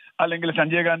ഗിണ്ടിയിലും അല്ലെങ്കിൽ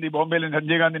സഞ്ജയ് ഗാന്ധി, ബോംബെയിലും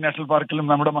സഞ്ജയ് ഗാന്ധി നാഷണൽ പാർക്കിലും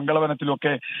നമ്മുടെ മംഗളവനത്തിലും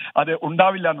ഒക്കെ അത്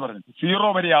ഉണ്ടാവില്ല എന്ന് പറഞ്ഞത്.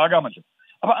 0 വരെ ആകാമല്ലോ.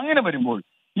 അപ്പൊ അങ്ങനെ വരുമ്പോൾ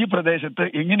ഈ പ്രദേശത്ത്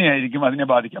എങ്ങനെയായിരിക്കും അതിനെ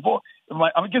ബാധിക്കുക? അപ്പോ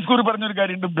അമിക്കസ് ക്യൂറി പറഞ്ഞൊരു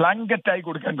കാര്യമുണ്ട്, ബ്ലാങ്കറ്റായി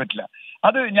കൊടുക്കാൻ പറ്റില്ല.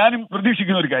 അത് ഞാനും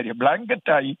പ്രതീക്ഷിക്കുന്ന ഒരു കാര്യം.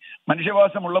 ബ്ലാങ്കറ്റായി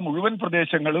മനുഷ്യവാസമുള്ള മുഴുവൻ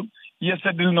പ്രദേശങ്ങളും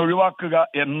ESZ നിന്ന് ഒഴിവാക്കുക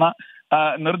എന്ന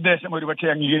നിർദ്ദേശം ഒരുപക്ഷെ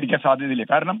അംഗീകരിക്കാൻ സാധ്യതയില്ല.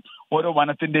 കാരണം ഓരോ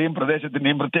വനത്തിന്റെയും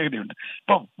പ്രദേശത്തിന്റെയും പ്രത്യേകതയുണ്ട്.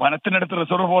 ഇപ്പൊ വനത്തിനടുത്ത്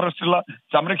റിസർവ് ഫോറസ്റ്റ് ഉള്ള,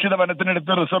 സംരക്ഷിത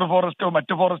വനത്തിനടുത്ത് റിസർവ് ഫോറസ്റ്റോ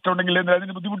മറ്റു ഫോറസ്റ്റോ ഉണ്ടെങ്കിൽ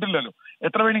അതിന് ബുദ്ധിമുട്ടില്ലല്ലോ.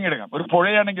 എത്ര വേണമെങ്കിൽ എടുക്കാം, ഒരു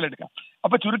പുഴയാണെങ്കിൽ എടുക്കാം.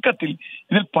 അപ്പൊ ചുരുക്കത്തിൽ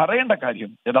ഇതിൽ പറയേണ്ട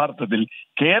കാര്യം, യഥാർത്ഥത്തിൽ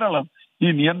കേരളം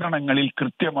ഈ നിയന്ത്രണങ്ങളിൽ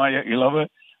കൃത്യമായ ഇളവ്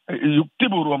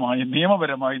യുക്തിപൂർവമായി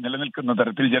നിയമപരമായി നിലനിൽക്കുന്ന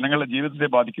തരത്തിൽ ജനങ്ങളുടെ ജീവിതത്തെ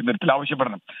ബാധിക്കുന്ന തരത്തിൽ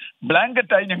ആവശ്യപ്പെടണം.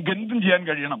 ബ്ലാങ്കറ്റായി ഞങ്ങൾക്ക് എന്തും ചെയ്യാൻ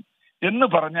കഴിയണം എന്ന്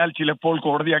പറഞ്ഞാൽ ചിലപ്പോൾ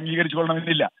കോടതി അംഗീകരിച്ചു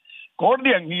കൊള്ളണമെന്നില്ല.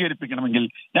 കോടതി അംഗീകരിപ്പിക്കണമെങ്കിൽ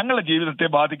ഞങ്ങളുടെ ജീവിതത്തെ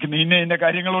ബാധിക്കുന്ന ഇന്ന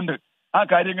കാര്യങ്ങളുണ്ട്, ആ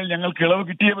കാര്യങ്ങൾ ഞങ്ങൾക്ക് ഇളവ്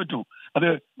കിട്ടിയേ പറ്റൂ. അത്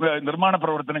നിർമ്മാണ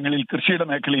പ്രവർത്തനങ്ങളിൽ, കൃഷിയുടെ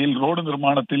മേഖലയിൽ, റോഡ്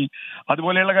നിർമ്മാണത്തിൽ,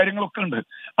 അതുപോലെയുള്ള കാര്യങ്ങളൊക്കെ ഉണ്ട്.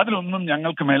 അതിലൊന്നും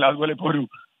ഞങ്ങൾക്ക് മേൽ, അതുപോലെ ഇപ്പോൾ ഒരു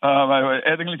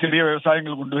ഏതെങ്കിലും ചെറിയ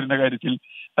വ്യവസായങ്ങൾ കൊണ്ടുവരുന്ന കാര്യത്തിൽ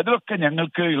അതിലൊക്കെ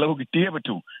ഞങ്ങൾക്ക് ഇളവ് കിട്ടിയേ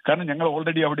പറ്റൂ. കാരണം ഞങ്ങൾ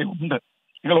ഓൾറെഡി അവിടെ ഉണ്ട്,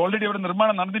 ഞങ്ങൾ ഓൾറെഡി അവിടെ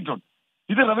നിർമ്മാണം നടന്നിട്ടുണ്ട്.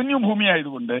 ഇത് റവന്യൂ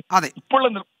ഭൂമിയായതുകൊണ്ട് ഇപ്പോൾ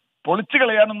പൊളിച്ചു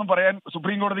കളയാനൊന്നും പറയാൻ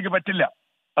സുപ്രീം കോടതിക്ക് പറ്റില്ല.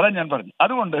 അതാണ് ഞാൻ പറഞ്ഞു.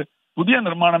 അതുകൊണ്ട് പുതിയ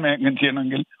നിർമ്മാണം എങ്ങനെ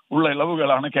ചെയ്യണമെങ്കിൽ ഉള്ള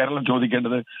ഇളവുകളാണ് കേരളം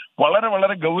ചോദിക്കേണ്ടത്. വളരെ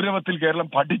വളരെ ഗൗരവത്തിൽ കേരളം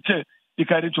പഠിച്ച്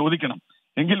ഇക്കാര്യം ചോദിക്കണം.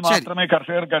 എങ്കിൽ മാത്രമേ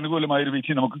കർഷകർക്ക് അനുകൂലമായ ഒരു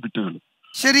വിധി നമുക്ക് കിട്ടുകയുള്ളൂ.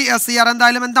 ശരി CR,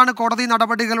 എന്തായാലും എന്താണ് കോടതി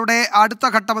നടപടികളുടെ അടുത്ത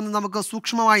ഘട്ടമെന്ന് നമുക്ക്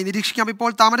സൂക്ഷ്മമായി നിരീക്ഷിക്കാം.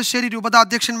 ഇപ്പോൾ താമരശ്ശേരി രൂപത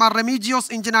അധ്യക്ഷന്മാർ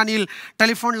റെമീജിയോസ് ഇഞ്ചനാനിയിൽ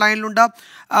ടെലിഫോൺ ലൈനിലുണ്ട്.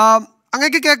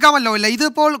 അങ്ങേക്ക് കേൾക്കാമല്ലോ അല്ലേ?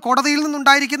 ഇതിപ്പോൾ കോടതിയിൽ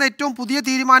നിന്നുണ്ടായിരിക്കുന്ന ഏറ്റവും പുതിയ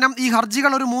തീരുമാനം ഈ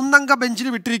ഹർജികൾ ഒരു 3-അംഗ ബെഞ്ചിന്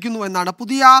വിട്ടിരിക്കുന്നു എന്നാണ്.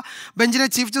 പുതിയ ബെഞ്ചിനെ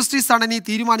ചീഫ് ജസ്റ്റിസാണ് ഇനി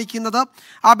തീരുമാനിക്കുന്നത്.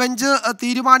 ആ ബെഞ്ച്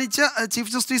തീരുമാനിച്ച്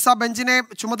ചീഫ് ജസ്റ്റിസ് ആ ബെഞ്ചിനെ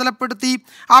ചുമതലപ്പെടുത്തി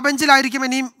ആ ബെഞ്ചിലായിരിക്കും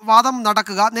ഇനിയും വാദം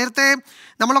നടക്കുക. നേരത്തെ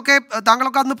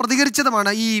താങ്കളൊക്കെ അന്ന്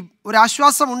പ്രതികരിച്ചതുമാണ്. ഈ ഒരു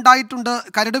ആശ്വാസം ഉണ്ടായിട്ടുണ്ട്,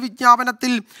 കരട്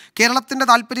വിജ്ഞാപനത്തിൽ കേരളത്തിൻ്റെ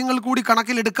താല്പര്യങ്ങൾ കൂടി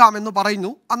കണക്കിലെടുക്കാം എന്ന്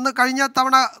പറയുന്നു. അന്ന് കഴിഞ്ഞ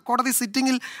തവണ കോടതി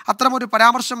സിറ്റിങ്ങിൽ അത്തരമൊരു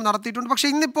പരാമർശം നടത്തിയിട്ടുണ്ട്. പക്ഷേ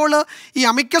ഇന്നിപ്പോൾ ഈ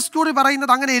അമിക്കസ് ക്യൂറി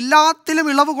പറയുന്നത് അങ്ങനെ എല്ലാത്തിലും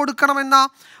ഇളവ് കൊടുക്കണമെന്ന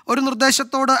ഒരു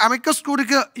നിർദ്ദേശത്തോട് അമിക്കസ്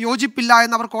ക്യൂറിക്ക് യോജിപ്പില്ല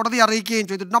എന്ന് അവർ കോടതിയെ അറിയിക്കുകയും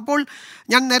ചെയ്തിട്ടുണ്ട്. അപ്പോൾ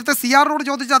ഞാൻ നേരത്തെ CRനോട്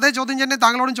ചോദിച്ച അതേ ചോദ്യം തന്നെ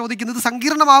താങ്കളോടും ചോദിക്കുന്നത്,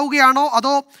 സങ്കീർണമാവുകയാണോ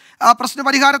അതോ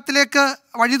പ്രശ്നപരിഹാരത്തിലേക്ക്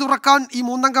വഴി തുറക്കാൻ ഈ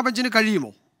 3-അംഗ ബെഞ്ചിന്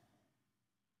കഴിയുമോ?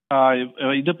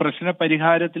 ഇത് പ്രശ്ന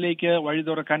പരിഹാരത്തിലേക്ക് വഴി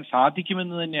തുറക്കാൻ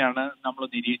സാധിക്കുമെന്ന് തന്നെയാണ് നമ്മൾ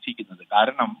നിരീക്ഷിക്കുന്നത്.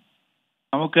 കാരണം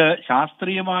നമുക്ക്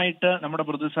ശാസ്ത്രീയമായിട്ട് നമ്മുടെ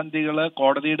പ്രതിസന്ധികൾ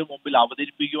കോടതിയുടെ മുമ്പിൽ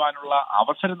അവതരിപ്പിക്കുവാനുള്ള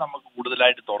അവസരം നമുക്ക്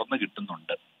കൂടുതലായിട്ട് തുറന്നു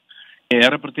കിട്ടുന്നുണ്ട്.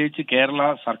 ഏറെ പ്രത്യേകിച്ച് കേരള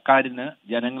സർക്കാരിന്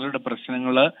ജനങ്ങളുടെ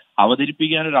പ്രശ്നങ്ങൾ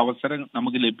അവതരിപ്പിക്കാനൊരു അവസരം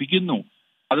നമുക്ക് ലഭിക്കുന്നു.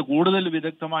 അത് കൂടുതൽ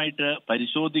വിദഗ്ധമായിട്ട്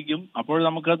പരിശോധിക്കും. അപ്പോൾ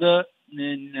നമുക്കത്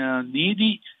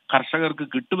നീതി കർഷകർക്ക്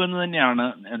കിട്ടുമെന്ന് തന്നെയാണ്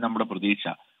നമ്മുടെ പ്രതീക്ഷ.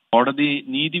 കോടതി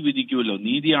നീതി വിധിക്കുമല്ലോ,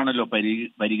 നീതിയാണല്ലോ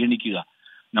പരിഗണിക്കുക.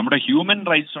 നമ്മുടെ ഹ്യൂമൻ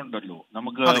റൈറ്റ്സ് ഉണ്ടല്ലോ,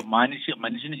 നമുക്ക്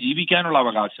മനുഷ്യന് ജീവിക്കാനുള്ള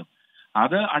അവകാശം,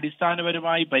 അത്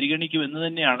അടിസ്ഥാനപരമായി പരിഗണിക്കുമെന്ന്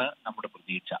തന്നെയാണ് നമ്മുടെ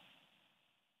പ്രതീക്ഷ.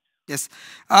 യെസ്,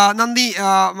 നന്ദി.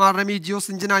 റെമീജിയോസ്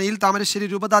ഇഞ്ചനാനിയിൽ താമരശ്ശേരി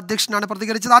രൂപത അധ്യക്ഷനാണ്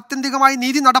പ്രതികരിച്ചത്. ആത്യന്തികമായി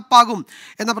നീതി നടപ്പാകും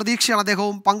എന്ന പ്രതീക്ഷയാണ്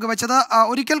അദ്ദേഹവും പങ്കുവച്ചത്.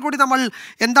 ഒരിക്കൽ കൂടി നമ്മൾ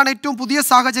എന്താണ് ഏറ്റവും പുതിയ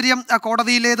സാഹചര്യം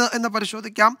കോടതിയിലേത് എന്ന്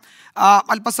പരിശോധിക്കാം.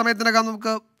 അല്പസമയത്തിനകം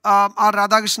നമുക്ക്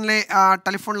രാധാകൃഷ്ണനെ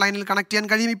ടെലിഫോൺ ലൈനിൽ കണക്ട് ചെയ്യാൻ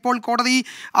കഴിയും. ഇപ്പോൾ കോടതി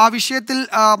ആ വിഷയത്തിൽ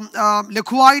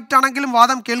ലഘുവായിട്ടാണെങ്കിലും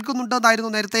വാദം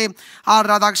കേൾക്കുന്നുണ്ടെന്നായിരുന്നു നേരത്തെ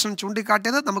രാധാകൃഷ്ണൻ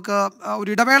ചൂണ്ടിക്കാട്ടിയത്. നമുക്ക്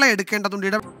ഒരു ഇടവേള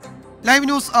എടുക്കേണ്ടതുണ്ട്. ലൈവ്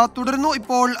ന്യൂസ് തുടരുന്നു.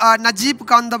 ഇപ്പോൾ നജീബ്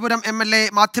കാന്തപുരം MLA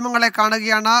മാധ്യമങ്ങളെ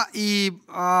കാണുകയാണ്. ഈ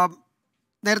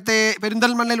നേരത്തെ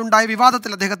പെരിന്തൽമണ്ണയിൽ ഉണ്ടായ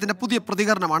വിവാദത്തിൽ അദ്ദേഹത്തിന്റെ പുതിയ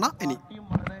പ്രതികരണമാണ് ഇനി.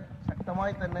 വളരെ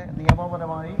ശക്തമായി തന്നെ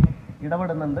നിയമപരമായി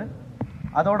ഇടപെടുന്നുണ്ട്.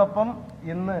 അതോടൊപ്പം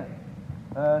ഇന്ന്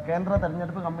കേന്ദ്ര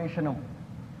തെരഞ്ഞെടുപ്പ് കമ്മീഷനും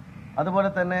അതുപോലെ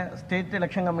തന്നെ സ്റ്റേറ്റ്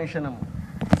ഇലക്ഷൻ കമ്മീഷനും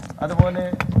അതുപോലെ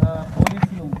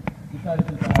പോലീസിനും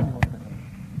ഇക്കാര്യത്തിൽ പരാതി കൊടുത്തിട്ടുണ്ട്.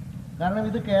 കാരണം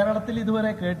ഇത് കേരളത്തിൽ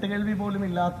ഇതുവരെ കേട്ടുകേൾവി പോലും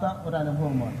ഇല്ലാത്ത ഒരു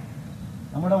അനുഭവമാണ്.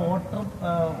 നമ്മുടെ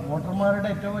വോട്ടർമാരുടെ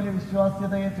ഏറ്റവും വലിയ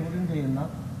വിശ്വാസ്യതയെ ചോദ്യം ചെയ്യുന്ന,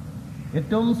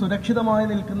 ഏറ്റവും സുരക്ഷിതമായി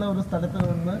നിൽക്കുന്ന ഒരു സ്ഥലത്ത്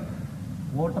നിന്ന്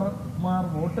വോട്ടർമാർ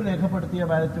വോട്ട് രേഖപ്പെടുത്തിയ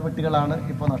ബാലറ്റ് പെട്ടികളാണ്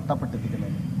ഇപ്പോൾ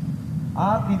നഷ്ടപ്പെട്ടിരിക്കുന്നത്. ആ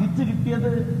തിരിച്ചു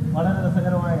കിട്ടിയത് വളരെ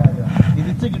രസകരമായ കാര്യമാണ്.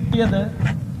 തിരിച്ചു കിട്ടിയത്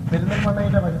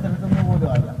പെരിന്തൽമണ്ണയുടെ പരിസരത്തു നിന്ന് പോലും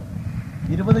അല്ല,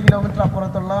 20 കിലോമീറ്റർ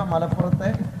അപ്പുറത്തുള്ള മലപ്പുറത്തെ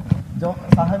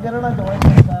സഹകരണ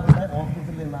ജോയിന്റ് സെക്രട്ടറിയുടെ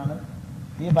ഓഫീസിൽ നിന്നാണ്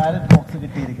ഈ ബാലറ്റ് ബോക്സ്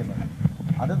കിട്ടിയിരിക്കുന്നത്.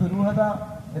 അത് ദുരൂഹത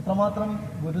എത്രമാത്രം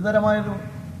ഗുരുതരമായൊരു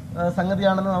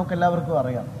സംഗതിയാണെന്ന് നമുക്ക് എല്ലാവർക്കും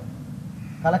അറിയാം.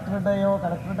 കളക്ടറുടെ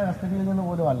കസ്റ്റഡിയിൽ നിന്ന്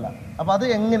പോലും അല്ല. അപ്പോൾ അത്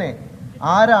എങ്ങനെ,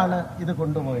 ആരാണ് ഇത്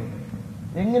കൊണ്ടുപോയത്,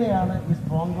 എങ്ങനെയാണ് ഈ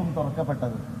സ്ട്രോങ് റൂം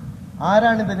തുറക്കപ്പെട്ടത്,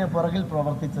 ആരാണ് ഇതിന് പുറകിൽ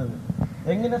പ്രവർത്തിച്ചത്,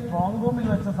 എങ്ങനെ സ്ട്രോങ് റൂമിൽ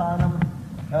വെച്ച സാധനം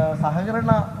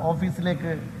സഹകരണ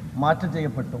ഓഫീസിലേക്ക് മാറ്റം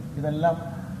ചെയ്യപ്പെട്ടു, ഇതെല്ലാം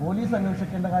പോലീസ്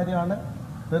അന്വേഷിക്കേണ്ട കാര്യമാണ്.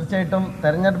 തീർച്ചയായിട്ടും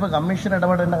തെരഞ്ഞെടുപ്പ് കമ്മീഷൻ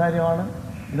ഇടപെടേണ്ട കാര്യമാണ്.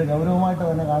 ഇത് ഗൗരവമായിട്ട്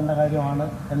തന്നെ കാണേണ്ട കാര്യമാണ്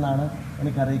എന്നാണ്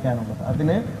എനിക്കറിയിക്കാനുള്ളത്.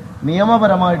 അതിന്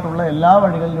നിയമപരമായിട്ടുള്ള എല്ലാ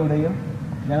വഴികളിലൂടെയും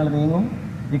ഞങ്ങൾ നീങ്ങും.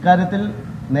 ഇക്കാര്യത്തിൽ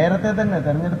നേരത്തെ തന്നെ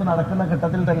തെരഞ്ഞെടുപ്പ് നടക്കുന്ന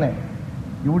ഘട്ടത്തിൽ തന്നെ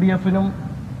UDFനും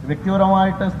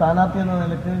വ്യക്തിപരമായിട്ട് സ്ഥാനാർത്ഥി എന്ന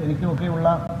നിലയ്ക്ക് എനിക്കുമൊക്കെയുള്ള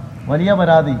വലിയ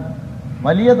പരാതി,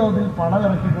 വലിയ തോതിൽ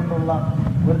പണമിറക്കിക്കൊണ്ടുള്ള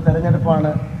ഒരു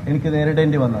തെരഞ്ഞെടുപ്പാണ് എനിക്ക്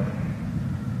നേരിടേണ്ടി വന്നത്.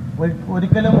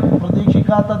 ഒരിക്കലും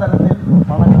പ്രതീക്ഷിക്കാത്ത തരത്തിൽ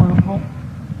പണക്കൊഴുപ്പും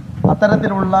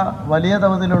അത്തരത്തിലുള്ള വലിയ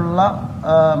തോതിലുള്ള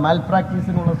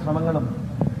മാൽപ്രാക്ടീസിനുള്ള ശ്രമങ്ങളും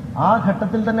ആ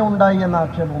ഘട്ടത്തിൽ തന്നെ ഉണ്ടായി എന്ന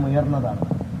ആക്ഷേപം ഉയർന്നതാണ്.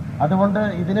 അതുകൊണ്ട്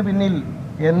ഇതിന് പിന്നിൽ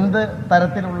എന്ത്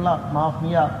തരത്തിലുള്ള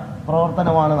മാഫിയ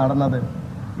പ്രവർത്തനമാണ് നടന്നത്,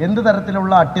 എന്ത്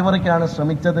തരത്തിലുള്ള അട്ടിമറിക്കാണ്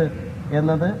ശ്രമിച്ചത്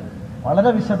എന്നത്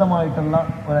വളരെ വിശദമായിട്ടുള്ള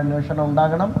ഒരു അന്വേഷണം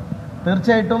ഉണ്ടാകണം.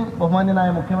 തീർച്ചയായിട്ടും ബഹുമാന്യനായ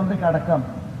മുഖ്യമന്ത്രിക്ക് അടക്കം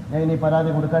ഞാൻ ഇനി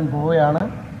പരാതി കൊടുക്കാൻ പോവുകയാണ്.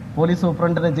 പോലീസ്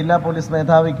സൂപ്രണ്ടിന്, ജില്ലാ പോലീസ്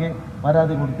മേധാവിക്ക്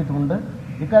പരാതി കൊടുത്തിട്ടുണ്ട്.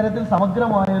 ഇക്കാര്യത്തിൽ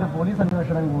സമഗ്രമായ ഒരു പോലീസ്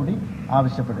അന്വേഷണം കൂടി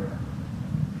ആവശ്യപ്പെടുക.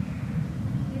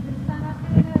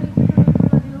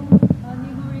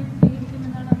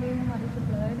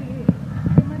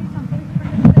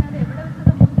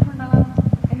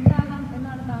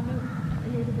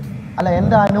 അല്ല,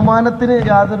 എൻ്റെ അനുമാനത്തിന്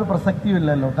യാതൊരു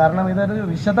പ്രസക്തിയുമില്ലല്ലോ. കാരണം ഇതൊരു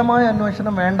വിശദമായ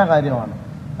അന്വേഷണം വേണ്ട കാര്യമാണ്.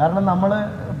 കാരണം നമ്മൾ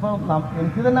ഇപ്പോൾ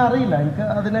എനിക്ക് തന്നെ അറിയില്ല, എനിക്ക്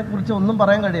അതിനെക്കുറിച്ച് ഒന്നും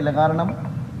പറയാൻ കഴിയില്ല. കാരണം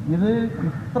ഇത്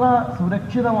ഇത്ര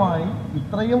സുരക്ഷിതമായി,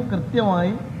 ഇത്രയും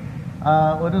കൃത്യമായി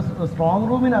ഒരു സ്ട്രോങ്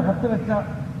റൂമിനകത്ത് വെച്ച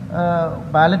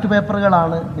ബാലറ്റ്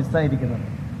പേപ്പറുകളാണ് മിസ്സായിരിക്കുന്നത്.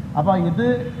 അപ്പോൾ ഇത്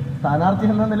സ്ഥാനാർത്ഥി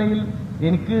എന്ന നിലയിൽ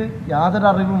എനിക്ക് യാതൊരു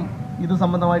അറിവും ഇത്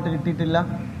സംബന്ധമായിട്ട് കിട്ടിയിട്ടില്ല,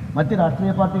 മറ്റ്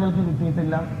രാഷ്ട്രീയ പാർട്ടികൾക്ക്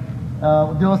കിട്ടിയിട്ടില്ല,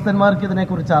 ഉദ്യോഗസ്ഥന്മാർക്ക്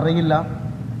ഇതിനെക്കുറിച്ച് അറിയില്ല.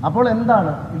 അപ്പോൾ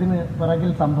എന്താണ് ഇതിന്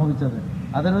പിറകിൽ സംഭവിച്ചത്?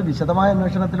 അതൊരു വിശദമായ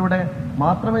അന്വേഷണത്തിലൂടെ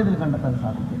മാത്രമേ ഇതിൽ കണ്ടെത്താൻ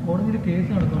സാധിക്കൂ. കോടതിയിൽ കേസ്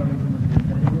നടത്തുകയാണ്.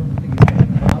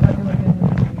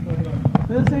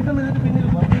 തീർച്ചയായിട്ടും ഇതിന് പിന്നിൽ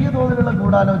വലിയ തോതിലുള്ള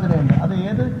ഗൂഢാലോചനയുണ്ട്. അത്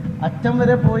ഏത് അറ്റം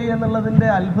വരെ പോയി എന്നുള്ളതിൻ്റെ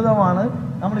അത്ഭുതമാണ്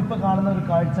നമ്മളിപ്പോൾ കാണുന്ന ഒരു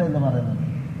കാഴ്ച എന്ന് പറയുന്നത്.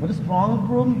 ഒരു സ്ട്രോങ്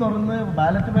റൂം തുറന്ന്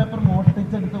ബാലറ്റ് പേപ്പർ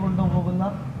മോഷ്ടിച്ചെടുത്ത് കൊണ്ടുപോകുന്ന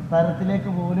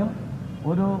തരത്തിലേക്ക് പോലും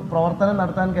ഒരു പ്രവർത്തനം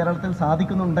നടത്താൻ കേരളത്തിൽ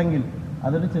സാധിക്കുന്നുണ്ടെങ്കിൽ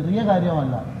അതൊരു ചെറിയ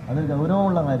കാര്യമല്ല, അതൊരു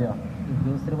ഗൗരവമുള്ള കാര്യമാണ്.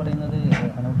 ഉദ്യോഗസ്ഥർ പറയുന്നത്,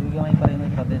 അനൗദ്യോഗികമായി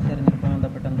പറയുന്നത് തദ്ദേശ തെരഞ്ഞെടുപ്പുമായി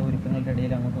ബന്ധപ്പെട്ട എന്തോ ഒരുക്കങ്ങളുടെ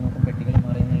ഇടയിൽ അങ്ങോട്ടും ഇങ്ങോട്ടും പെട്ടികൾ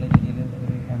മാറിയെന്നുള്ള രീതിയിൽ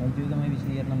ഒരു അനൗദ്യോഗികമായ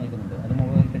വിശദീകരണം നൽകുന്നുണ്ട്. അത്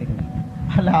മുഖവിലക്കെടുക്കുന്നില്ല.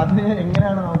 അല്ല, അത്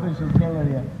എങ്ങനെയാണ് നമുക്ക് വിശ്വസിക്കാൻ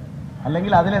കഴിയുക?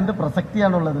 അല്ലെങ്കിൽ അതിലെന്ത്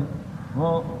പ്രസക്തിയാണുള്ളത്?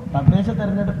 ഇപ്പോൾ തദ്ദേശ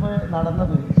തെരഞ്ഞെടുപ്പ്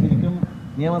നടന്നത് ശരിക്കും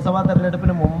നിയമസഭാ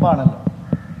തെരഞ്ഞെടുപ്പിന് മുമ്പാണല്ലോ.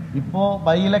 ഇപ്പോൾ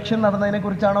ബൈ ഇലക്ഷൻ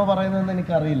നടന്നതിനെക്കുറിച്ചാണോ പറയുന്നതെന്ന്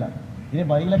എനിക്കറിയില്ല. ഇനി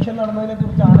ബൈ ഇലക്ഷൻ നടന്നതിനെ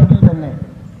കുറിച്ചാണെങ്കിൽ തന്നെ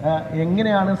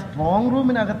എങ്ങനെയാണ് സ്ട്രോങ്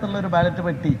റൂമിനകത്തുള്ള ഒരു ബാലറ്റ്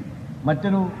പെട്ടി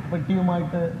മറ്റൊരു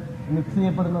പെട്ടിയുമായിട്ട് മിക്സ്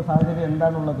ചെയ്യപ്പെടുന്ന സാഹചര്യം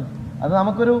എന്താണുള്ളത്? അത്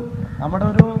നമ്മുടെ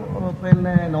ഒരു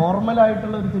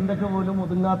നോർമലായിട്ടുള്ള ഒരു ചിന്തയ്ക്ക് പോലും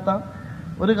ഒതുങ്ങാത്ത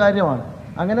ഒരു കാര്യമാണ്.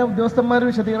 അങ്ങനെ ഉദ്യോഗസ്ഥന്മാർ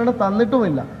വിശദീകരണം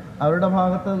തന്നിട്ടുമില്ല. അവരുടെ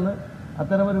ഭാഗത്ത് നിന്ന്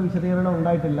അത്തരമൊരു വിശദീകരണം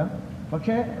ഉണ്ടായിട്ടില്ല.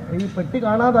 പക്ഷേ ഈ പെട്ടി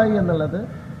കാണാതായി എന്നുള്ളത്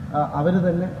അവർ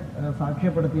തന്നെ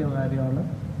സാക്ഷ്യപ്പെടുത്തിയ കാര്യമാണ്.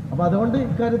 അപ്പോൾ അതുകൊണ്ട്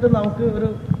ഇക്കാര്യത്തിൽ നമുക്ക് ഒരു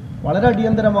വളരെ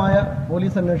അടിയന്തരമായ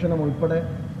പോലീസ് അന്വേഷണം ഉൾപ്പെടെ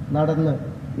നടന്ന്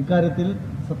ഇക്കാര്യത്തിൽ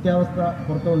സത്യാവസ്ഥ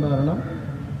പുറത്തുകൊണ്ടുവരണം.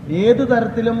 ഏത്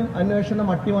തരത്തിലും അന്വേഷണം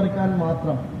അട്ടിമറിക്കാൻ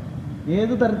മാത്രം,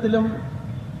 ഏത് തരത്തിലും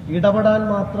ഇടപെടാൻ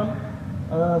മാത്രം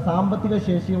സാമ്പത്തിക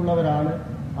ശേഷിയുള്ളവരാണ്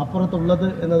അപ്പുറത്തുള്ളത്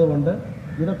എന്നതുകൊണ്ട്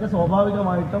ഇതൊക്കെ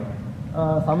സ്വാഭാവികമായിട്ടും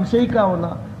സംശയിക്കാവുന്ന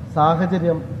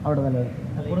സാഹചര്യം അവിടെ നിലനിൽക്കും.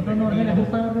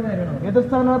 എതിർ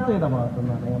സ്ഥാനാർത്ഥിയുടെ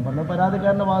ഭാഗത്തുനിന്നാണ് ഞാൻ പറഞ്ഞത്.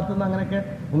 പരാതിക്കാരൻ്റെ ഭാഗത്തുനിന്ന് അങ്ങനെയൊക്കെ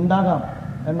ഉണ്ടാകാം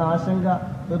എന്ന ആശങ്ക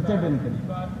തീർച്ചയായിട്ടും എനിക്കുണ്ട്.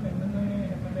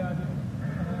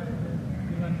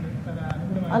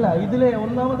 അല്ല, ഇതിലെ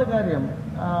ഒന്നാമത്തെ കാര്യം,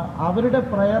 അവരുടെ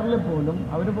പ്രയറിൽ പോലും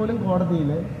അവർ കോടതിയിൽ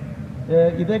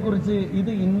ഇതേക്കുറിച്ച്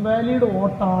ഇത് ഇൻവാലിഡ്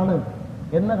വോട്ടാണ്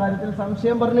എന്ന കാര്യത്തിൽ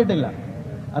സംശയം പറഞ്ഞിട്ടില്ല.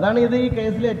 അതാണ് ഇത് ഈ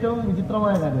കേസിലെ ഏറ്റവും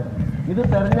വിചിത്രമായ കാര്യം. ഇത്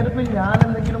തെരഞ്ഞെടുപ്പിൽ ഞാൻ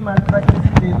എന്തെങ്കിലും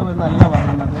മാൽപ്രാക്ടീസ് ചെയ്തു എന്നല്ല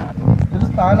പറയുന്നത്. ഒരു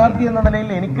സ്ഥാനാർത്ഥി എന്ന നിലയിൽ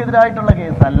എനിക്കെതിരായിട്ടുള്ള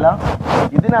കേസല്ല.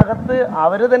 ഇതിനകത്ത്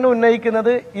അവർ തന്നെ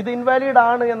ഉന്നയിക്കുന്നത് ഇത് ഇൻവാലിഡ്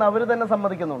ആണ് എന്ന് അവർ തന്നെ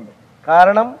സമ്മതിക്കുന്നുണ്ട്.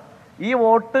 കാരണം ഈ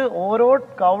വോട്ട്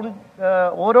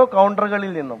ഓരോ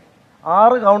കൗണ്ടറുകളിൽ നിന്നും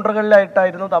 6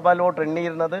 കൗണ്ടറുകളിലായിട്ടായിരുന്നു തപാൽ വോട്ട്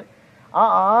എണ്ണിയിരുന്നത്. ആ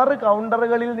 6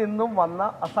 കൗണ്ടറുകളിൽ നിന്നും വന്ന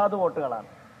അസാധു വോട്ടുകളാണ്.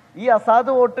 ഈ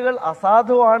അസാധു വോട്ടുകൾ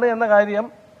അസാധുവാണ് എന്ന കാര്യം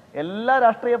എല്ലാ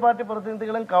രാഷ്ട്രീയ പാർട്ടി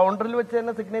പ്രതിനിധികളും കൗണ്ടറിൽ വെച്ച്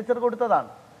തന്നെ സിഗ്നേച്ചർ കൊടുത്തതാണ്.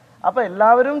 അപ്പോൾ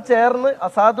എല്ലാവരും ചേർന്ന്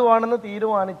അസാധുവാണെന്ന്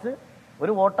തീരുമാനിച്ച്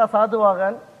ഒരു വോട്ട്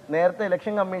അസാധുവാകാൻ നേരത്തെ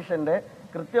ഇലക്ഷൻ കമ്മീഷന്റെ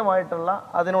കൃത്യമായിട്ടുള്ള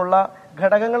അതിനുള്ള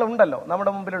ഘടകങ്ങളുണ്ടല്ലോ,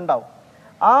 നമ്മുടെ മുമ്പിലുണ്ടാവും.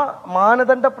 ആ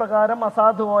മാനദണ്ഡ പ്രകാരം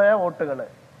അസാധുവായ വോട്ടുകൾ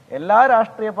എല്ലാ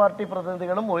രാഷ്ട്രീയ പാർട്ടി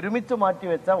പ്രതിനിധികളും ഒരുമിച്ച്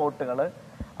മാറ്റിവെച്ച വോട്ടുകൾ,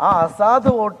 ആ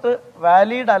അസാധു വോട്ട്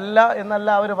വാലിഡ് അല്ല എന്നല്ല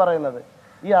അവർ പറയുന്നത്.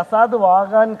 ഈ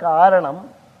അസാധുവാകാൻ കാരണം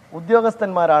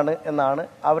ഉദ്യോഗസ്ഥന്മാരാണ് എന്നാണ്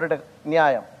അവരുടെ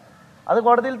ന്യായം. അത്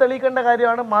കോടതിയിൽ തെളിയിക്കേണ്ട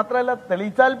കാര്യമാണ്. മാത്രമല്ല,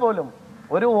 തെളിയിച്ചാൽ പോലും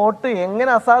ഒരു വോട്ട്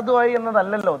എങ്ങനെ അസാധുവായി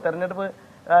എന്നതല്ലല്ലോ തെരഞ്ഞെടുപ്പ്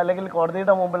അല്ലെങ്കിൽ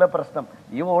കോടതിയുടെ മുമ്പിലെ പ്രശ്നം.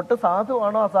 ഈ വോട്ട്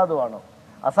സാധുവാണോ അസാധുവാണോ?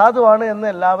 അസാധുവാണ് എന്ന്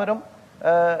എല്ലാവരും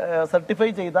സർട്ടിഫൈ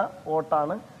ചെയ്ത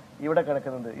വോട്ടാണ് ഇവിടെ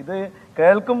കിടക്കുന്നത്. ഇത്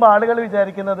കേൾക്കുമ്പോൾ ആളുകൾ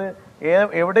വിചാരിക്കുന്നത്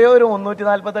എവിടെയോ ഒരു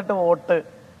 348 വോട്ട്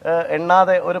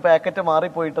എണ്ണാതെ ഒരു പാക്കറ്റ്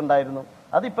മാറിപ്പോയിട്ടുണ്ടായിരുന്നു,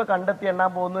 അതിപ്പോൾ കണ്ടെത്തി എണ്ണാൻ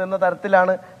പോകുന്നു എന്ന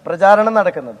തരത്തിലാണ് പ്രചാരണം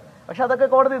നടക്കുന്നത്. പക്ഷെ അതൊക്കെ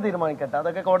കോടതി തീരുമാനിക്കട്ടെ,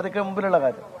 അതൊക്കെ കോടതിക്ക് മുമ്പിലുള്ള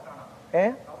കാര്യം.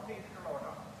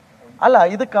 അല്ല,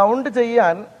 ഇത് കൗണ്ട്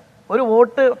ചെയ്യാൻ, ഒരു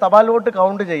വോട്ട് തപാൽ വോട്ട്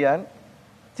കൗണ്ട് ചെയ്യാൻ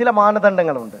ചില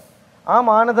മാനദണ്ഡങ്ങളുണ്ട്. ആ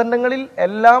മാനദണ്ഡങ്ങളിൽ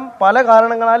എല്ലാം പല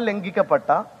കാരണങ്ങളാൽ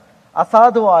ലംഘിക്കപ്പെട്ട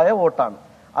അസാധുവായ വോട്ടാണ്.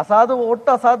 വോട്ട്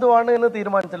അസാധുവാണ് എന്ന്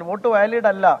തീരുമാനിച്ചാൽ, വോട്ട് വാലിഡ്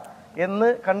അല്ല എന്ന്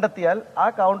കണ്ടെത്തിയാൽ ആ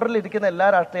കൗണ്ടറിൽ ഇരിക്കുന്ന എല്ലാ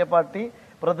രാഷ്ട്രീയ പാർട്ടി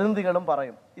പ്രതിനിധികളും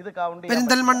പറയും ഇത് കൗണ്ട്.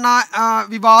 പെരിന്തൽമണ്ണ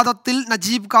വിവാദത്തിൽ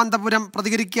നജീബ് കാന്തപുരം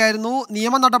പ്രതികരിക്കുകയായിരുന്നു.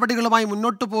 നിയമ നടപടികളുമായി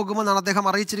മുന്നോട്ട് പോകുമെന്നാണ് അദ്ദേഹം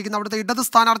അറിയിച്ചിരിക്കുന്നത്. അവിടുത്തെ ഇടത്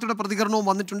സ്ഥാനാർത്ഥിയുടെ പ്രതികരണവും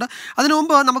വന്നിട്ടുണ്ട്. അതിനു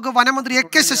മുമ്പ് നമുക്ക് വനമന്ത്രി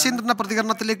AK ശശീന്ദ്രന്റെ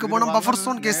പ്രതികരണത്തിലേക്ക് പോകണം. ബഫർ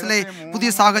സോൺ കേസിലെ പുതിയ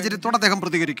സാഹചര്യത്തോട് അദ്ദേഹം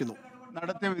പ്രതികരിക്കുന്നു.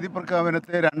 നടത്തിയ വിധി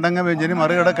പ്രഖ്യാപനത്തെ 2 അംഗ ബെഞ്ചിന്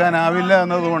മറികടക്കാനാവില്ല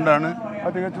എന്നതുകൊണ്ടാണ്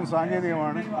അത് തികച്ചും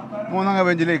സാങ്കേതികമാണ് 3 അംഗ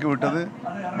ബെഞ്ചിലേക്ക് വിട്ടത്.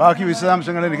 ബാക്കി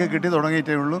വിശദാംശങ്ങൾ എനിക്ക് കിട്ടി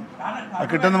തുടങ്ങിയിട്ടേ ഉള്ളൂ.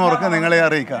 കിട്ടുന്ന മുറക്ക് നിങ്ങളെ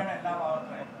അറിയിക്കാം.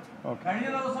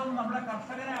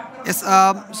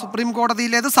 സുപ്രീം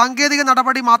കോടതിയിലേത് സാങ്കേതിക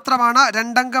നടപടി മാത്രമാണ്.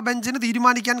 2 അംഗ ബെഞ്ചിന്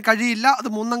തീരുമാനിക്കാൻ കഴിയില്ല. അത്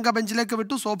 3 അംഗ ബെഞ്ചിലേക്ക്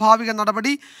വിട്ടു. സ്വാഭാവിക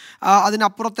നടപടി,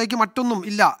 അതിനപ്പുറത്തേക്ക് മറ്റൊന്നും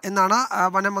ഇല്ല എന്നാണ്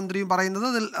വനമന്ത്രിയും പറയുന്നത്.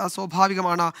 അതിൽ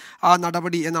സ്വാഭാവികമാണ്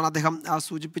നടപടി എന്നാണ് അദ്ദേഹം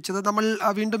സൂചിപ്പിച്ചത്. നമ്മൾ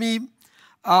വീണ്ടും ഈ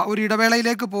ഒരു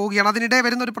ഇടവേളയിലേക്ക് പോവുകയാണ്. അതിനിടെ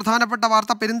വരുന്ന ഒരു പ്രധാനപ്പെട്ട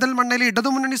വാർത്ത, പെരിന്തൽമണ്ണയിലെ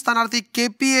ഇടതുമുന്നണി സ്ഥാനാർത്ഥി കെ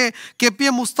പി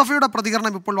എ മുസ്തഫയുടെ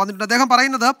പ്രതികരണം ഇപ്പോൾ വന്നിട്ടുണ്ട്. അദ്ദേഹം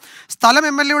പറയുന്നത് സ്ഥലം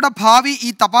MLA ഭാവി ഈ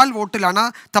തപാൽ വോട്ടിലാണ്.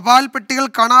 തപാൽ പെട്ടികൾ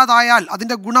കാണാതായാൽ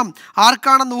അതിൻ്റെ ഗുണം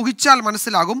ആർക്കാണെന്ന് ഊഹിച്ചാൽ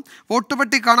മനസ്സിലാകും.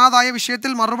 വോട്ടുപെട്ടി കാണാതായ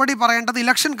വിഷയത്തിൽ മറുപടി പറയേണ്ടത്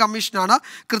ഇലക്ഷൻ കമ്മീഷനാണ്.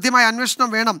 കൃത്യമായ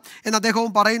അന്വേഷണം വേണം എന്ന്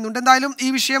അദ്ദേഹവും പറയുന്നുണ്ട്. എന്തായാലും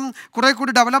ഈ വിഷയം കുറെ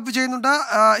കൂടി ഡെവലപ്പ് ചെയ്യുന്നുണ്ട്.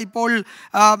 ഇപ്പോൾ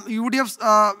UDF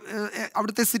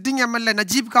അവിടുത്തെ സിറ്റിംഗ് MLA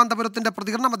നജീബ് കാന്തപുരത്തിൻ്റെ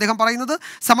പ്രതികരണം. അദ്ദേഹം പറയുന്നത്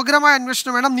സമഗ്രമായ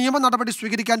അന്വേഷണം വേണം, നിയമ നടപടി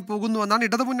സ്വീകരിക്കാൻ പോകുന്നുവെന്നാണ്.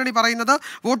 ഇടതുമുന്നണി പറയുന്നത്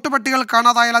വോട്ട് പട്ടികൾ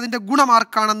കാണാതായാൽ അതിൻ്റെ ഗുണം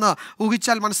ആർക്കാണെന്ന്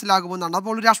ഊഹിച്ചാൽ മനസ്സിലാകുമെന്നാണ്.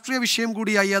 അപ്പോൾ രാഷ്ട്രീയ വിഷയം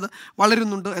കൂടിയായി അത്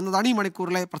വളരുന്നുണ്ട് എന്നതാണ് ഈ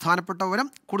മണിക്കൂറിലെ പ്രധാനപ്പെട്ട വിവരം.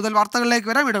 കൂടുതൽ വാർത്തകളിലേക്ക്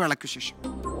വരാം ഇടവേളയ്ക്ക് ശേഷം.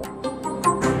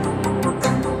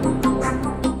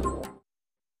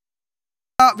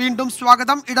 വീണ്ടും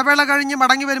സ്വാഗതം. ഇടവേള കഴിഞ്ഞ്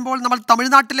മടങ്ങി വരുമ്പോൾ നമ്മൾ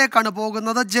തമിഴ്നാട്ടിലേക്കാണ്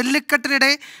പോകുന്നത്. ജല്ലിക്കെട്ടിനിടെ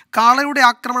കാളയുടെ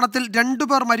ആക്രമണത്തിൽ 2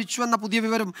 പേർ മരിച്ചു എന്ന പുതിയ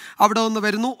വിവരം അവിടെ നിന്ന്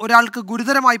വരുന്നു. ഒരാൾക്ക്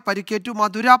ഗുരുതരമായി പരിക്കേറ്റു.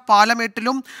 മധുര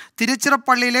പാലമേട്ടിലും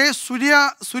തിരുച്ചിറപ്പള്ളിയിലെ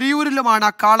സുരിയൂരിലുമാണ്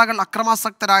കാളകൾ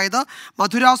അക്രമാസക്തരായത്.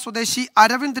 മധുര സ്വദേശി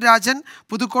അരവിന്ദ് രാജൻ,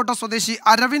 പുതുക്കോട്ട സ്വദേശി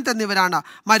അരവിന്ദ് എന്നിവരാണ്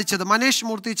മരിച്ചത്. മനേഷ്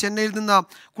മൂർത്തി ചെന്നൈയിൽ നിന്ന്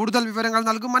കൂടുതൽ വിവരങ്ങൾ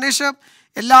നൽകും. മനേഷ്,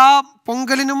 എല്ലാ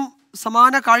പൊങ്കലിനും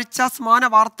സമാന കാഴ്ച, സമാന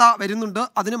വാർത്ത വരുന്നുണ്ട്.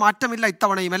 അതിന് മാറ്റമില്ല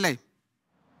ഇത്തവണയും, അല്ലേ?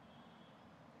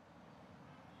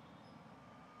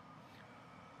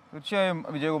 തീർച്ചയായും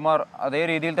വിജയകുമാർ, അതേ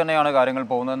രീതിയിൽ തന്നെയാണ് കാര്യങ്ങൾ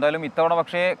പോകുന്നത്. എന്തായാലും ഇത്തവണ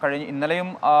പക്ഷേ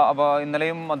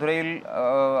ഇന്നലെയും മധുരയിൽ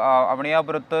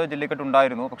അവണിയാപുരത്ത് ജല്ലിക്കെട്ട്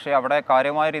ഉണ്ടായിരുന്നു. പക്ഷേ അവിടെ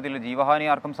കാര്യമായ രീതിയിൽ ജീവഹാനി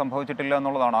ആർക്കും സംഭവിച്ചിട്ടില്ല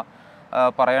എന്നുള്ളതാണ്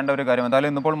പറയേണ്ട ഒരു കാര്യം. എന്തായാലും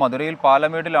ഇന്നിപ്പോൾ മധുരയിൽ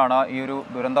പാലമേടിലാണ് ഈ ഒരു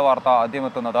ദുരന്ത വാർത്ത ആദ്യം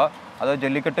എത്തുന്നത്. അത്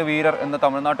ജല്ലിക്കെട്ട് വീരർ എന്ന്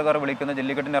തമിഴ്നാട്ടുകാർ വിളിക്കുന്ന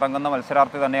ജല്ലിക്കെട്ടിന് ഇറങ്ങുന്ന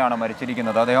മത്സരാർത്ഥി തന്നെയാണ്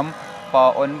മരിച്ചിരിക്കുന്നത്. അദ്ദേഹം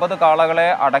 9 കാളകളെ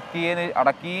അടക്കി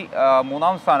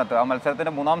 3-ാം സ്ഥാനത്ത്, ആ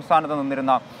മത്സരത്തിൻ്റെ 3-ാം സ്ഥാനത്ത്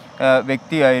നിന്നിരുന്ന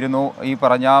വ്യക്തിയായിരുന്നു ഈ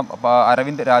പറഞ്ഞ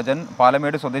അരവിന്ദ് രാജൻ.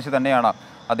 പാലമേട് സ്വദേശി തന്നെയാണ്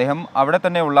അദ്ദേഹം അവിടെ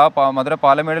തന്നെയുള്ള മധുര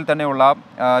പാലമേടിൽ തന്നെയുള്ള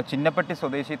ചിന്നപ്പെട്ടി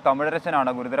സ്വദേശി തമിഴരശനാണ്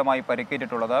ഗുരുതരമായി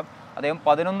പരിക്കേറ്റിട്ടുള്ളത്. അദ്ദേഹം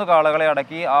 11 കാളകളെ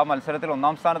അടക്കി ആ മത്സരത്തിൽ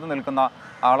 1-ാം സ്ഥാനത്ത് നിൽക്കുന്ന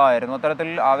ആളായിരുന്നു. അത്തരത്തിൽ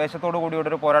ആവേശത്തോടു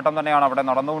കൂടിയൊരു പോരാട്ടം തന്നെയാണ് അവിടെ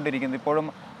നടന്നുകൊണ്ടിരിക്കുന്നത്. ഇപ്പോഴും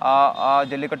ആ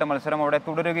ജല്ലിക്കെട്ട് മത്സരം അവിടെ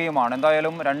തുടരുകയുമാണ്.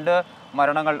 എന്തായാലും 2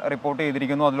 മരണങ്ങൾ റിപ്പോർട്ട്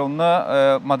ചെയ്തിരിക്കുന്നു. അതിലൊന്ന്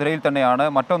മധുരയിൽ തന്നെയാണ്,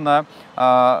 മറ്റൊന്ന്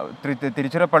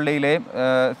തിരുച്ചിറപ്പള്ളിയിലെ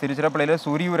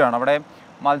സൂരിയൂരാണ്. അവിടെ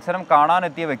മത്സരം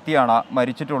കാണാനെത്തിയ വ്യക്തിയാണ്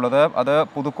മരിച്ചിട്ടുള്ളത്. അത്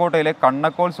പുതുക്കോട്ടയിലെ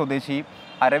കണ്ണക്കോൽ സ്വദേശി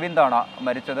അരവിന്ദാണ്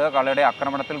മരിച്ചത്. കാളയുടെ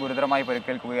ആക്രമണത്തിൽ ഗുരുതരമായി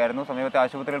പരിക്കേൽക്കുകയായിരുന്നു. സമീപത്തെ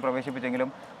ആശുപത്രിയിൽ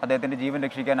പ്രവേശിപ്പിച്ചെങ്കിലും അദ്ദേഹത്തിൻ്റെ ജീവൻ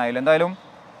രക്ഷിക്കാനായില്ല. എന്തായാലും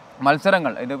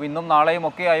മത്സരങ്ങൾ ഇത് ഇന്നും നാളെയും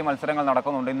ഒക്കെയായി മത്സരങ്ങൾ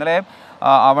നടക്കുന്നുണ്ട്. ഇന്നലെ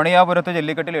അവണിയാപുരത്ത്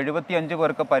ജല്ലിക്കെട്ടിൽ 75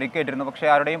 പേർക്ക് പരിക്കേറ്റിരുന്നു. പക്ഷേ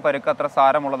ആരുടെയും പരിക്ക് അത്ര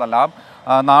സാരമുള്ളതല്ല.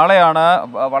 നാളെയാണ്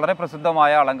വളരെ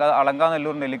പ്രസിദ്ധമായ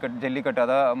അളങ്കാനെല്ലൂർ ജല്ലിക്കെട്ട്.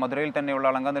 അത് മധുരയിൽ തന്നെയുള്ള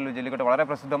അളങ്കാനെല്ലൂർ ജല്ലിക്കെട്ട് വളരെ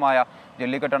പ്രസിദ്ധമായ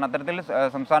ജല്ലിക്കെട്ടാണ്. അത്തരത്തിൽ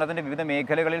സംസ്ഥാനത്തിൻ്റെ വിവിധ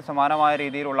മേഖലകളിൽ സമാനമായ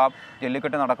രീതിയിലുള്ള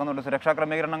ജല്ലിക്കെട്ട് നടക്കുന്നുണ്ട്. സുരക്ഷാ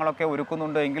ക്രമീകരണങ്ങളൊക്കെ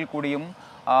ഒരുക്കുന്നുണ്ട് എങ്കിൽ കൂടിയും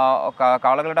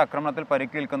കാളകളുടെ ആക്രമണത്തിൽ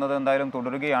പരിക്കേൽക്കുന്നത് എന്തായാലും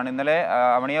തുടരുകയാണ്. ഇന്നലെ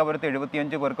അവണിയാപുരത്ത്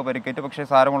 75 പേർക്ക് പരിക്കേറ്റു. പക്ഷേ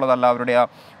സാരമുള്ളതല്ല അവരുടെ ആ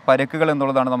പരിക്കുകൾ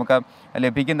എന്നുള്ളതാണ് നമുക്ക്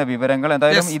ലഭിക്കുന്ന വിവരങ്ങൾ.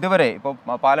 എന്തായാലും ഇതുവരെ ഇപ്പോൾ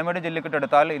പാലമേട് ജല്ലിക്കെട്ട്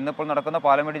എടുത്താൽ, ഇന്നിപ്പോൾ നടക്കുന്ന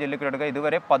പാലമേട് ജല്ലിക്കെട്ട് എടുക്കുക,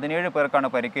 ഇതുവരെ 17 പേർക്കാണ്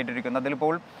പരിക്കേറ്റിരിക്കുന്നത്.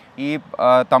 അതിലിപ്പോൾ ഈ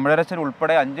തമിഴരശൻ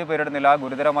ഉൾപ്പെടെ 5 പേരുടെ നില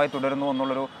ഗുരുതരമായി തുടരുന്നു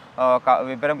എന്നുള്ളൊരു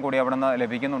വിവരം കൂടി അവിടെ നിന്ന്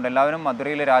ലഭിക്കുന്നുണ്ട്. എല്ലാവരും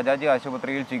മധുരയിലെ രാജാജി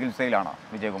ആശുപത്രിയിൽ ചികിത്സയിലാണ്.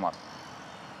 വിജയകുമാർ.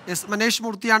 എസ് മനേഷ്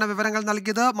മൂർത്തിയാണ് വിവരങ്ങൾ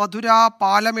നൽകിയത്. മധുര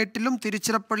പാലമേട്ടിലും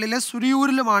തിരുച്ചിറപ്പള്ളിയിലെ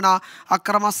സുരിയൂരിലുമാണ്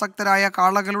അക്രമാസക്തരായ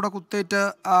കാളകളുടെ കുത്തേറ്റ്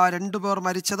 2 പേർ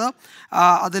മരിച്ചത്.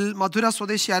 അതിൽ മധുര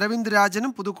സ്വദേശി അരവിന്ദ്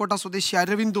രാജനും പുതുക്കോട്ട സ്വദേശി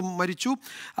അരവിന്ദും മരിച്ചു.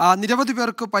 നിരവധി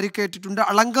പേർക്ക് പരിക്കേറ്റിട്ടുണ്ട്.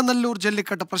 അളങ്കനല്ലൂർ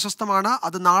ജല്ലിക്കെട്ട് പ്രശസ്തമാണ്.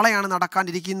 അത് നാളെയാണ്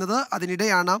നടക്കാനിരിക്കുന്നത്.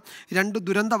 അതിനിടെയാണ് 2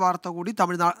 ദുരന്ത വാർത്ത കൂടി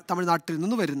തമിഴ്നാട്ടിൽ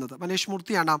നിന്ന് വരുന്നത്. മനേഷ്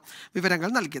മൂർത്തിയാണ്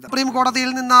വിവരങ്ങൾ നൽകിയത്. സുപ്രീം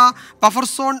കോടതിയിൽ നിന്ന് ബഫർ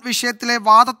സോൺ വിഷയത്തിലെ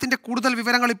വാദത്തിന്റെ കൂടുതൽ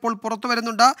വിവരങ്ങൾ ഇപ്പോൾ പുറത്തു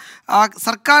വരുന്നുണ്ട്.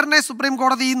 സർക്കാരിനെ സുപ്രീം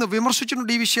കോടതി ഇന്ന് വിമർശിച്ചിട്ടുണ്ട്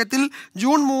ഈ വിഷയത്തിൽ.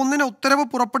 ജൂൺ 3-ന് ഉത്തരവ്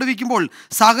പുറപ്പെടുവിക്കുമ്പോൾ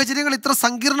സാഹചര്യങ്ങൾ ഇത്ര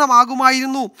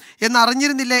സങ്കീർണമാകുമായിരുന്നു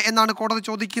എന്നറിഞ്ഞിരുന്നില്ലേ എന്നാണ് കോടതി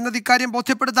ചോദിക്കുന്നത്. ഇക്കാര്യം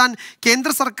ബോധ്യപ്പെടുത്താൻ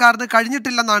കേന്ദ്ര സർക്കാരിന്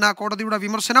കഴിഞ്ഞിട്ടില്ലെന്നാണ് കോടതിയുടെ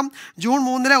വിമർശനം. ജൂൺ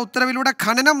 3-ലെ ഉത്തരവിലൂടെ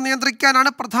ഖനനം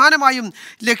നിയന്ത്രിക്കാനാണ് പ്രധാനമായും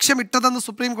ലക്ഷ്യമിട്ടതെന്ന്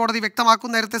സുപ്രീം കോടതി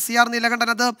വ്യക്തമാക്കും. നേരത്തെ CR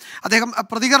നീലകണ്ഠൻ അദ്ദേഹം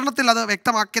പ്രതികരണത്തിൽ അത്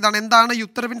വ്യക്തമാക്കിയതാണ്. എന്താണ് ഈ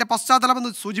ഉത്തരവിന്റെ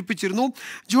പശ്ചാത്തലമെന്ന് സൂചിപ്പിച്ചിരുന്നു.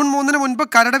 ജൂൺ 3-ന് മുൻപ്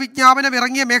കരട് വിജ്ഞാപനം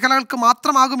ഇറങ്ങിയ മേഖലകൾക്ക്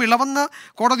മാത്രമാകും ഇളവെന്ന്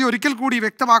കോടതി ഒരിക്കൽ കൂടി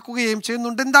വ്യക്തമാക്കുകയും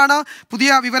ചെയ്യുന്നുണ്ട്. എന്താണ്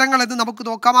പുതിയ വിവരങ്ങൾ എന്ന് നമുക്ക്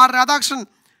നോക്കാം.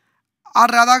 ആർ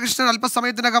രാധാകൃഷ്ണൻ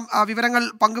അല്പസമയത്തിനകം വിവരങ്ങൾ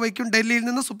പങ്കുവയ്ക്കും. ഡൽഹിയിൽ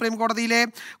നിന്ന് സുപ്രീം കോടതിയിലെ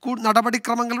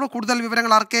നടപടിക്രമങ്ങളുടെ കൂടുതൽ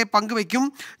വിവരങ്ങൾ ആർക്കെ പങ്കുവയ്ക്കും.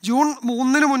 ജൂൺ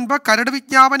 3-ന് മുൻപ് കരട്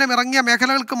വിജ്ഞാപനം ഇറങ്ങിയ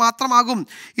മേഖലകൾക്ക് മാത്രമാകും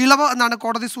ഇളവ് എന്നാണ്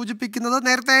കോടതി സൂചിപ്പിക്കുന്നത്.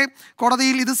 നേരത്തെ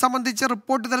കോടതിയിൽ ഇത് സംബന്ധിച്ച്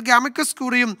റിപ്പോർട്ട് നൽകിയ അമിക്കസ്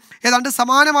ക്യൂറിയും ഏതാണ്ട്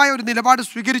സമാനമായ ഒരു നിലപാട്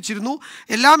സ്വീകരിച്ചിരുന്നു.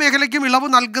 എല്ലാ മേഖലയ്ക്കും ഇളവ്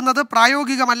നൽകുന്നത്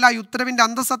പ്രായോഗികമല്ല, ഈ ഉത്തരവിൻ്റെ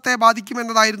അന്തസ്സത്തെ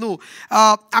ബാധിക്കുമെന്നതായിരുന്നു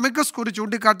അമിക്കസ് ക്യൂറി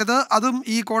ചൂണ്ടിക്കാട്ടിയത്. അതും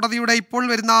ഈ കോടതിയുടെ ഇപ്പോൾ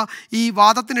വരുന്ന ഈ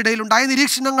വാദത്തിനിടയിലുണ്ടായ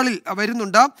നിരീക്ഷണങ്ങളിൽ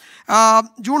വരുന്നുണ്ട്.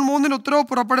 ജൂൺ 3-ന് ഉത്തരവ്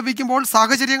പുറപ്പെടുവിക്കുമ്പോൾ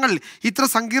സാഹചര്യങ്ങൾ ഇത്ര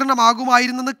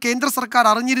സങ്കീർണമാകുമായിരുന്നെന്ന് കേന്ദ്ര സർക്കാർ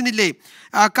അറിഞ്ഞിരുന്നില്ലേ?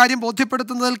 അക്കാര്യം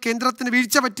ബോധ്യപ്പെടുത്തുന്നതിൽ കേന്ദ്രത്തിന്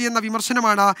വീഴ്ച പറ്റിയെന്ന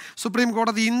വിമർശനമാണ് സുപ്രീം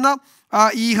കോടതി ഇന്ന്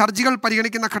ഈ ഹർജികൾ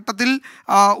പരിഗണിക്കുന്ന ഘട്ടത്തിൽ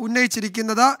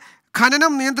ഉന്നയിച്ചിരിക്കുന്നത്.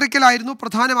 ഖനനം നിയന്ത്രിക്കലായിരുന്നു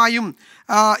പ്രധാനമായും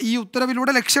ഈ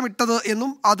ഉത്തരവിലൂടെ ലക്ഷ്യമിട്ടത്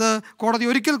എന്നും അത് കോടതി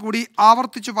ഒരിക്കൽ കൂടി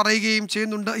ആവർത്തിച്ചു പറയുകയും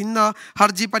ചെയ്യുന്നുണ്ട് ഇന്ന്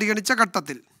ഹർജി പരിഗണിച്ച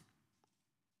ഘട്ടത്തിൽ.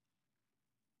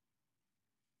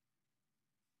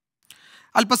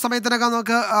 അല്പസമയത്തിനകം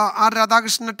നമുക്ക് ആർ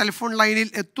രാധാകൃഷ്ണൻ ടെലിഫോൺ ലൈനിൽ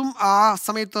എത്തും. ആ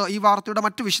സമയത്ത് ഈ വാർത്തയുടെ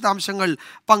മറ്റു വിശദാംശങ്ങൾ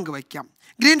പങ്കുവയ്ക്കാം.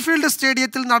 ഗ്രീൻഫീൽഡ്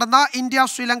സ്റ്റേഡിയത്തിൽ നടന്ന ഇന്ത്യ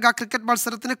ശ്രീലങ്ക ക്രിക്കറ്റ്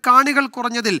മത്സരത്തിന് കാണികൾ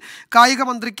കുറഞ്ഞതിൽ കായിക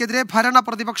മന്ത്രിക്കെതിരെ ഭരണ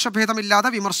പ്രതിപക്ഷ ഭേദമില്ലാതെ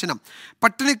വിമർശനം.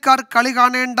 പട്ടിണിക്കാർ കളി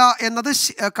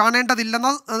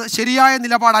കാണേണ്ടതില്ലെന്ന ശരിയായ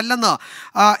നിലപാടല്ലെന്ന്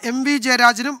MV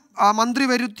ജയരാജനും മന്ത്രി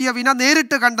വരുത്തിയ വിന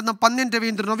നേരിട്ട് കണ്ടെന്ന് പന്ന്യൻ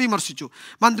രവീന്ദ്രനും വിമർശിച്ചു.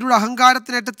 മന്ത്രിയുടെ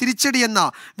അഹങ്കാരത്തിനേറ്റ് തിരിച്ചടിയെന്ന്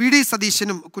VD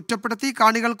സതീശനും കുറ്റപ്പെടുത്തി.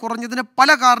 കാണികൾ കുറഞ്ഞതിന് പല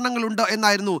കാരണങ്ങളുണ്ട്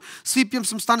എന്നായിരുന്നു CPM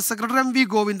സംസ്ഥാന സെക്രട്ടറി MV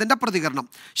ഗോവിന്ദന്റെ പ്രതികരണം.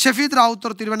 ഷഫീദ്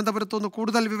റാവുത്തർ തിരുവനന്തപുരത്ത് നിന്ന്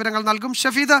കൂടുതൽ വിവരങ്ങൾ നൽകും.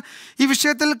 ഷഫീദ്, ഈ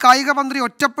വിഷയത്തിൽ കായിക മന്ത്രി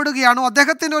ഒറ്റപ്പെടുകയാണോ?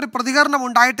 അദ്ദേഹത്തിന് ഒരു പ്രതികരണം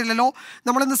ഉണ്ടായിട്ടില്ലല്ലോ.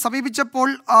 നമ്മളിന്ന് സമീപിച്ചപ്പോൾ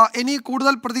ഇനി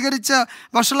കൂടുതൽ പ്രതികരിച്ച്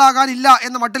വഷളാകാനില്ല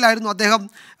എന്ന മട്ടിലായിരുന്നു അദ്ദേഹം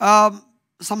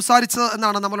സംസാരിച്ചത്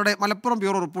എന്നാണ് നമ്മളുടെ മലപ്പുറം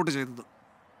ബ്യൂറോ റിപ്പോർട്ട് ചെയ്തത്.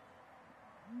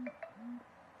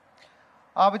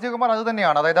 വിജയകുമാർ, അത്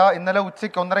തന്നെയാണ്. അതായത് ഇന്നലെ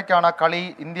ഉച്ചയ്ക്ക് 1:30-ക്കാണ് കളി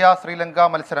ഇന്ത്യ ശ്രീലങ്ക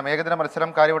മത്സരം, ഏകദിന മത്സരം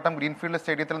കാര്യവട്ടം ഗ്രീൻഫീൽഡ്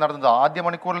സ്റ്റേഡിയത്തിൽ നടന്നത്. ആദ്യ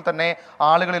മണിക്കൂറിൽ തന്നെ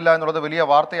ആളുകളില്ല എന്നുള്ളത് വലിയ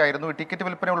വാർത്തയായിരുന്നു. ടിക്കറ്റ്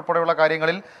വിൽപ്പന ഉൾപ്പെടെയുള്ള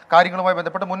കാര്യങ്ങളുമായി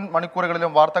ബന്ധപ്പെട്ട് മുൻ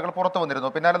മണിക്കൂറുകളിലും വാർത്തകൾ പുറത്തു വന്നിരുന്നു.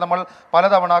 പിന്നാലെ നമ്മൾ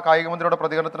പലതവണ കായികമന്ത്രിയുടെ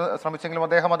പ്രതികരണത്തിന് ശ്രമിച്ചെങ്കിലും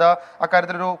അദ്ദേഹം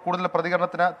അക്കാര്യത്തിലൊരു കൂടുതൽ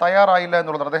പ്രതികരണത്തിന് തയ്യാറായില്ല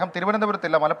എന്നുള്ളതാണ്. അദ്ദേഹം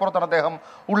തിരുവനന്തപുരത്തില്ല, മലപ്പുറത്താണ് അദ്ദേഹം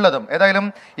ഉള്ളതും. ഏതായാലും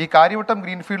ഈ കാര്യവട്ടം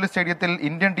ഗ്രീൻഫീൽഡ് സ്റ്റേഡിയത്തിൽ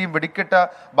ഇന്ത്യൻ ടീം വെടിക്കെട്ട്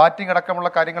ബാറ്റിംഗ്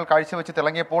അടക്കമുള്ള കാര്യങ്ങൾ കാഴ്ചവെച്ച്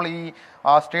തിളങ്ങിയപ്പോൾ ഈ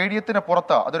സ്റ്റേഡിയത്തിന്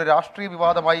പുറത്ത് അതൊരു രാഷ്ട്രീയ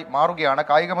വിവാദമായി മാറുകയാണ്.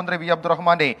 കായിക മന്ത്രി വി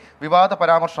അബ്ദുറഹ്മാന്റെ വിവാദ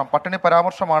പരാമർശം, പട്ടിണി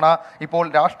പരാമർശമാണ് ഇപ്പോൾ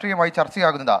രാഷ്ട്രീയമായി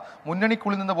ചർച്ചയാകുന്നത്.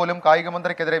 മുന്നണിക്കുള്ളിൽ നിന്ന് പോലും കായിക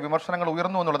മന്ത്രിക്കെതിരെ വിമർശനങ്ങൾ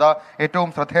ഉയർന്നു എന്നുള്ളത് ഏറ്റവും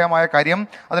ശ്രദ്ധേയമായ കാര്യം.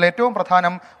 അതിൽ ഏറ്റവും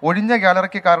പ്രധാനം ഒഴിഞ്ഞ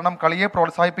ഗാലറിക്ക് കാരണം കളിയെ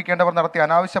പ്രോത്സാഹിപ്പിക്കേണ്ടവർ നടത്തിയ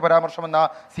അനാവശ്യ പരാമർശമെന്ന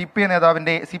സി പി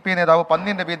ഐ നേതാവ്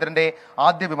പന്ന്യൻ രവീന്ദ്രന്റെ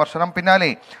ആദ്യ വിമർശനം.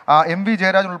 പിന്നാലെ എം വി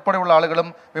ജയരാജൻ ഉൾപ്പെടെയുള്ള ആളുകളും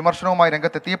വിമർശനവുമായി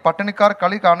രംഗത്തെത്തി. പട്ടിണിക്കാർ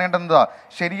കളി കാണേണ്ടെന്നത്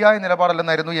ശരിയായ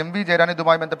നിലപാടല്ലെന്നായിരുന്നു എം വി ജയരാജൻ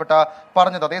ഇതുമായി ബന്ധപ്പെട്ട്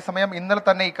പറഞ്ഞത്. അതേസമയം ഇന്നലെ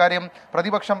തന്നെ ഇക്കാര്യം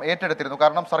പ്രതിപക്ഷം ഏറ്റെടുത്തിരുന്നു.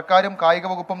 കാരണം സർക്കാരും കായിക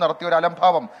വകുപ്പും നടത്തിയ ഒരു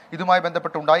അലംഭാവം ഇതുമായി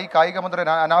ബന്ധപ്പെട്ടുണ്ടായി. കായിക മന്ത്രി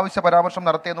അനാവശ്യ പരാമർശം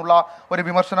നടത്തിയെന്നുള്ള ഒരു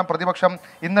വിമർശനം പ്രതിപക്ഷം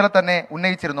ഇന്നലെ തന്നെ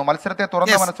ഉന്നയിച്ചിരുന്നു. മത്സരത്തെ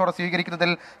തുറന്ന മനസ്സോടെ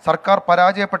സ്വീകരിക്കുന്നതിൽ സർക്കാർ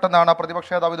പരാജയപ്പെട്ടെന്നാണ് പ്രതിപക്ഷ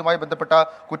നേതാവ് ഇതുമായി ബന്ധപ്പെട്ട്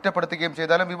കുറ്റപ്പെടുത്തുകയും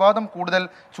ചെയ്താലും വിവാദം കൂടുതൽ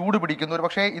ചൂടുപിടിക്കുന്നു.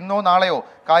 ഒരുപക്ഷേ ഇന്നോ നാളെയോ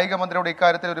കായിക മന്ത്രിയുടെ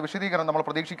ഇക്കാര്യത്തിൽ ഒരു വിശദീകരണം നമ്മൾ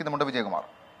പ്രതീക്ഷിക്കുന്നുണ്ട്. വിജയകുമാർ.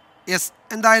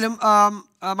 എന്തായാലും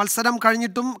മത്സരം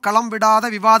കഴിഞ്ഞിട്ടും കളം വിടാതെ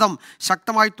വിവാദം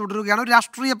ശക്തമായി തുടരുകയാണ്. ഒരു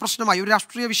രാഷ്ട്രീയ പ്രശ്നമായി, ഒരു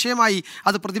രാഷ്ട്രീയ വിഷയമായി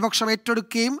അത് പ്രതിപക്ഷം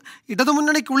ഏറ്റെടുക്കുകയും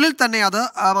ഇടതുമുന്നണിക്കുള്ളിൽ തന്നെ അത്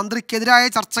മന്ത്രിക്കെതിരായ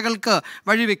ചർച്ചകൾക്ക്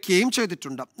വഴിവെക്കുകയും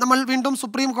ചെയ്തിട്ടുണ്ട്. നമ്മൾ വീണ്ടും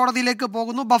സുപ്രീം കോടതിയിലേക്ക്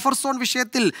പോകുന്നു. ബഫർ സോൺ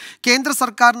വിഷയത്തിൽ കേന്ദ്ര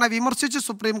സർക്കാരിനെ വിമർശിച്ച്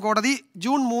സുപ്രീം കോടതി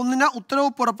ജൂൺ 3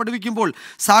 ഉത്തരവ് പുറപ്പെടുവിക്കുമ്പോൾ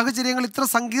സാഹചര്യങ്ങൾ ഇത്ര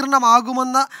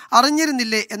സങ്കീർണമാകുമെന്ന്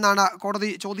അറിഞ്ഞിരുന്നില്ലേ എന്നാണ്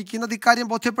കോടതി ചോദിക്കുന്നത്. ഇക്കാര്യം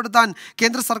ബോധ്യപ്പെടുത്താൻ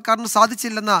കേന്ദ്ര സർക്കാരിന്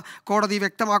സാധിച്ചില്ലെന്ന് കോടതി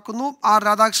വ്യക്തമാക്കുന്നു. ആർ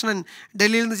രാധാകൃഷ്ണൻ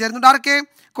ഡൽഹിയിൽ നിന്ന് ചേരുന്നുണ്ട്. ആർക്കെ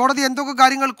കോടതി എന്തൊക്കെ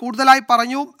കാര്യങ്ങൾ കൂടുതലായി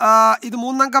പറഞ്ഞു? ഇത്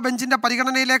 3-അംഗ ബെഞ്ചിന്റെ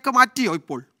പരിഗണനയിലേക്ക് മാറ്റിയോ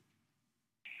ഇപ്പോൾ?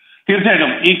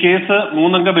 തീർച്ചയായിട്ടും ഈ കേസ്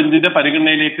 3-അംഗ ബെഞ്ചിന്റെ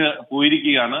പരിഗണനയിലേക്ക്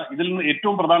പോയിരിക്കുകയാണ്. ഇതിൽ നിന്ന്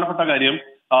ഏറ്റവും പ്രധാനപ്പെട്ട കാര്യം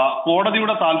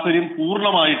കോടതിയുടെ താല്പര്യം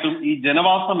പൂർണ്ണമായിട്ടും ഈ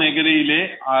ജനവാസ മേഖലയിലെ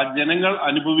ജനങ്ങൾ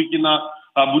അനുഭവിക്കുന്ന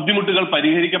ബുദ്ധിമുട്ടുകൾ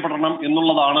പരിഹരിക്കപ്പെടണം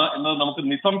എന്നുള്ളതാണ് എന്ന് നമുക്ക്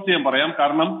നിസ്സംശയം പറയാം.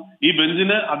 കാരണം ഈ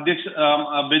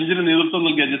ബെഞ്ചിന് നേതൃത്വം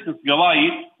നൽകിയ ജസ്റ്റിസ് ഗവായി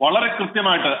വളരെ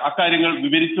കൃത്യമായിട്ട് അക്കാര്യങ്ങൾ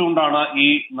വിവരിച്ചുകൊണ്ടാണ് ഈ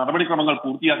നടപടിക്രമങ്ങൾ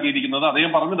പൂർത്തിയാക്കിയിരിക്കുന്നത്.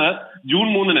 അദ്ദേഹം പറഞ്ഞത് ജൂൺ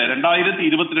 3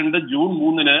 2022 ജൂൺ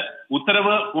 3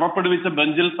 ഉത്തരവ് പുറപ്പെടുവിച്ച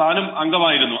ബെഞ്ചിൽ താനും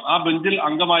അംഗമായിരുന്നു. ആ ബെഞ്ചിൽ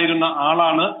അംഗമായിരുന്ന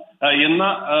ആളാണ്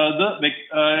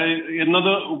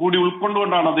എന്നത് കൂടി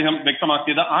ഉൾക്കൊണ്ടുകൊണ്ടാണ് അദ്ദേഹം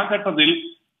വ്യക്തമാക്കിയത്. ആ ഘട്ടത്തിൽ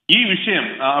ഈ വിഷയം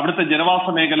അവിടുത്തെ ജനവാസ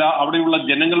മേഖല, അവിടെയുള്ള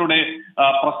ജനങ്ങളുടെ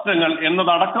പ്രശ്നങ്ങൾ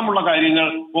എന്നതടക്കമുള്ള കാര്യങ്ങൾ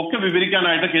ഒക്കെ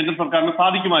വിവരിക്കാനായിട്ട് കേന്ദ്ര സർക്കാരിന്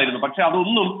സാധിക്കുമായിരുന്നു. പക്ഷെ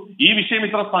അതൊന്നും ഈ വിഷയം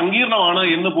ഇത്ര സങ്കീർണമാണ്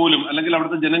എന്ന് പോലും, അല്ലെങ്കിൽ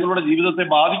അവിടുത്തെ ജനങ്ങളുടെ ജീവിതത്തെ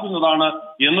ബാധിക്കുന്നതാണ്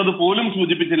എന്നത് പോലും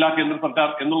സൂചിപ്പിച്ചില്ല കേന്ദ്ര സർക്കാർ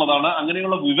എന്നുള്ളതാണ്.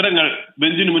 അങ്ങനെയുള്ള വിവരങ്ങൾ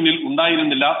ബെഞ്ചിന് മുന്നിൽ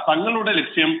ഉണ്ടായിരുന്നില്ല. തങ്ങളുടെ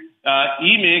ലക്ഷ്യം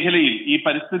ഈ മേഖലയിൽ, ഈ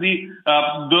പരിസ്ഥിതി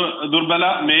ദുർബല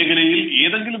മേഖലയിൽ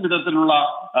ഏതെങ്കിലും വിധത്തിലുള്ള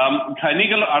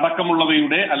ഖനികൾ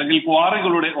അടക്കമുള്ളവയുടെ അല്ലെങ്കിൽ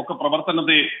ക്വാറികളുടെ ഒക്കെ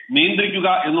പ്രവർത്തനത്തെ നിയന്ത്രിക്കുക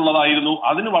എന്നുള്ളതായിരുന്നു.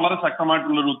 അതിന് വളരെ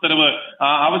ശക്തമായിട്ടുള്ള ഒരു ഉത്തരവ്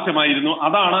ആവശ്യമായിരുന്നു.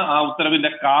 അതാണ് ആ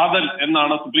ഉത്തരവിന്റെ കാതൽ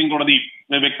എന്നാണ് സുപ്രീം കോടതി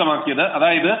വ്യക്തമാക്കിയത്.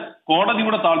 അതായത്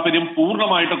കോടതിയുടെ താല്പര്യം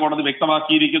പൂർണ്ണമായിട്ട് കോടതി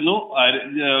വ്യക്തമാക്കിയിരിക്കുന്നു.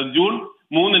 ജൂൺ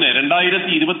 3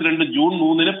 2022 ജൂൺ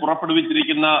 3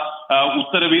 പുറപ്പെടുവിച്ചിരിക്കുന്ന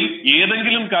ഉത്തരവിൽ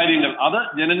ഏതെങ്കിലും കാര്യങ്ങൾ അത്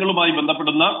ജനങ്ങളുമായി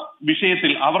ബന്ധപ്പെടുന്ന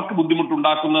വിഷയത്തിൽ അവർക്ക്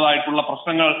ബുദ്ധിമുട്ടുണ്ടാക്കുന്നതായിട്ടുള്ള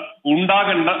പ്രശ്നങ്ങൾ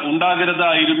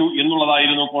ഉണ്ടാകരുതായിരുന്നു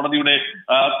എന്നുള്ളതായിരുന്നു കോടതിയുടെ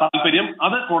താല്പര്യം.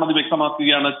 അത് കോടതി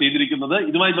വ്യക്തമാക്കുകയാണ് ചെയ്തിരിക്കുന്നത്.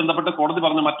 ഇതുമായി ബന്ധപ്പെട്ട് കോടതി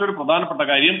പറഞ്ഞ മറ്റൊരു പ്രധാനപ്പെട്ട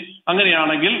കാര്യം,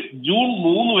 അങ്ങനെയാണെങ്കിൽ ജൂൺ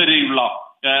 3 വരെയുള്ള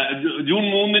ജൂൺ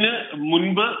 3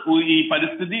 മുൻപ് ഈ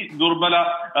പരിസ്ഥിതി ദുർബല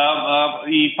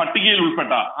ഈ പട്ടികയിൽ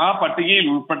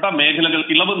ഉൾപ്പെട്ട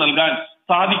മേഖലകൾക്ക് ഇളവ് നൽകാൻ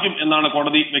സാധിക്കും എന്നാണ്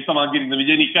കോടതി വ്യക്തമാക്കിയിരിക്കുന്നത്.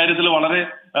 വിജയൻ, ഇക്കാര്യത്തിൽ വളരെ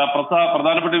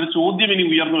പ്രധാനപ്പെട്ട ഒരു ചോദ്യം ഇനി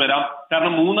ഉയർന്നു വരാം.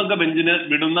 കാരണം 3-അംഗ ബെഞ്ചിന്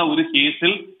വിടുന്ന ഒരു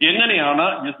കേസിൽ എങ്ങനെയാണ്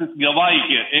ജസ്റ്റിസ്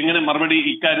ഗവായിക്ക് മറുപടി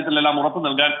ഇക്കാര്യത്തിലെല്ലാം ഉറപ്പ്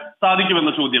നൽകാൻ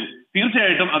സാധിക്കുമെന്ന ചോദ്യം.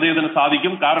 തീർച്ചയായിട്ടും അദ്ദേഹത്തിന്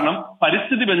സാധിക്കും. കാരണം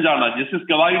പരിസ്ഥിതി ബെഞ്ചാണ് ജസ്റ്റിസ്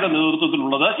ഗവായിയുടെ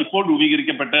നേതൃത്വത്തിലുള്ളത്. ഇപ്പോൾ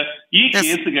രൂപീകരിക്കപ്പെട്ട് ഈ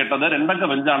കേസ് കേട്ടത് 2-അംഗ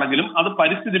ബെഞ്ചാണെങ്കിലും അത്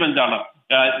പരിസ്ഥിതി ബെഞ്ചാണ്.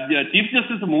 ചീഫ്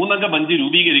ജസ്റ്റിസ് 3-അംഗ ബെഞ്ച്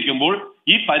രൂപീകരിക്കുമ്പോൾ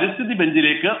ഈ പരിസ്ഥിതി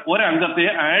ബെഞ്ചിലേക്ക് ഒരംഗത്തെ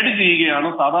ആഡ് ചെയ്യുകയാണ്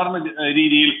സാധാരണ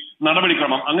രീതിയിൽ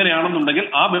നടപടിക്രമം. അങ്ങനെയാണെന്നുണ്ടെങ്കിൽ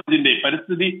ആ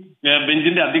പരിസ്ഥിതി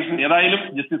ബെഞ്ചിന്റെ അധ്യക്ഷൻ ഏതായാലും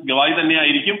ജസ്റ്റിസ് ഗവായി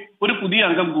തന്നെയായിരിക്കും. ഒരു പുതിയ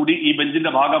അംഗം കൂടി ഈ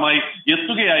ബെഞ്ചിന്റെ ഭാഗമായി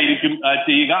എത്തുകയായിരിക്കും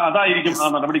ചെയ്യുക. അതായിരിക്കും ആ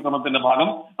നടപടിക്രമത്തിന്റെ ഭാഗം.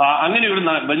 അങ്ങനെ ഒരു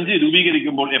ബെഞ്ച്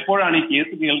രൂപീകരിക്കുമ്പോൾ എപ്പോഴാണ് ഈ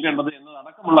കേസ് കേൾക്കേണ്ടത്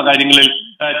എന്നതടക്കമുള്ള കാര്യങ്ങളിൽ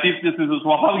ചീഫ് ജസ്റ്റിസ്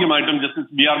സ്വാഭാവികമായിട്ടും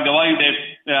ജസ്റ്റിസ് ബി ആർ ഗവായിയുടെ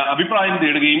അഭിപ്രായം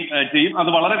തേടുകയും ചെയ്യും. അത്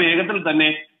വളരെ വേഗത്തിൽ തന്നെ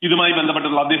ഇതുമായി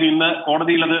ബന്ധപ്പെട്ടുള്ള അദ്ദേഹം ഇന്ന്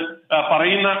കോടതിയിൽ അത്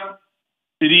പറയുന്ന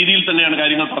രീതിയിൽ തന്നെയാണ്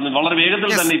കാര്യങ്ങൾ പറഞ്ഞത്. വളരെ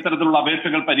വേഗത്തിൽ തന്നെ ഇത്തരത്തിലുള്ള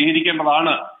അപേക്ഷകൾ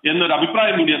പരിഹരിക്കേണ്ടതാണ് എന്നൊരു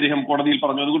അഭിപ്രായം കൂടി അദ്ദേഹം കോടതിയിൽ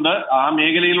പറഞ്ഞു. അതുകൊണ്ട് ആ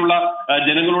മേഖലയിലുള്ള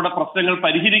ജനങ്ങളുടെ പ്രശ്നങ്ങൾ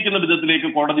പരിഹരിക്കുന്ന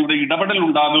വിധത്തിലേക്ക് കോടതിയുടെ ഇടപെടൽ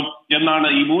ഉണ്ടാകും എന്നാണ്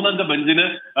ഈ 3-അംഗ ബെഞ്ചിന്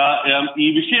ഈ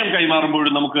വിഷയം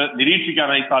കൈമാറുമ്പോഴും നമുക്ക്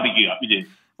നിരീക്ഷിക്കാനായി സാധിക്കുക. വിജയ്,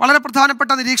 വളരെ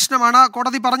പ്രധാനപ്പെട്ട നിരീക്ഷണമാണ്.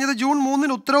 കോടതി പറഞ്ഞത് ജൂൺ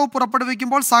 3 ഉത്തരവ്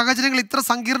പുറപ്പെടുവിക്കുമ്പോൾ സാഹചര്യങ്ങൾ ഇത്ര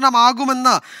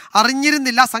സങ്കീർണമാകുമെന്ന്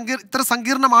അറിഞ്ഞിരുന്നില്ല, ഇത്ര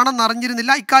സങ്കീർണമാണെന്ന്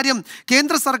അറിഞ്ഞിരുന്നില്ല. ഇക്കാര്യം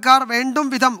കേന്ദ്ര സർക്കാർ വേണ്ടും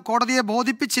വിധം കോടതിയെ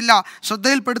ബോധിപ്പിച്ചില്ല,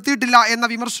 ശ്രദ്ധയിൽപ്പെടുത്തിയിട്ടില്ല എന്ന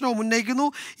വിമർശനവും ഉന്നയിക്കുന്നു.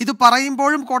 ഇത്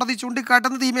പറയുമ്പോഴും കോടതി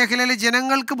ചൂണ്ടിക്കാട്ടുന്നത് ഈ മേഖലയിലെ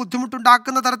ജനങ്ങൾക്ക്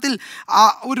ബുദ്ധിമുട്ടുണ്ടാക്കുന്ന തരത്തിൽ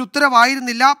ഒരു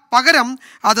ഉത്തരവായിരുന്നില്ല. പകരം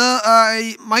അത്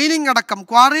മൈനിങ് അടക്കം,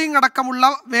 ക്വാറിയിങ് അടക്കമുള്ള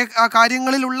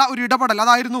കാര്യങ്ങളിലുള്ള ഒരു ഇടപെടൽ,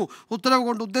 അതായിരുന്നു ഉത്തരവ്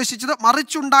കൊണ്ട് ഉദ്ദേശിച്ചത്.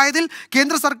 മറിച്ചുണ്ടായതിൽ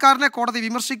കേന്ദ്ര സർക്കാരിനെ കോടതി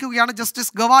വിമർശിക്കുകയാണ്.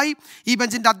 ജസ്റ്റിസ് ഗവായി ഈ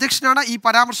ബെഞ്ചിന്റെ അധ്യക്ഷനാണ്. ഈ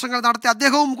പരാമർശങ്ങൾ നടത്തി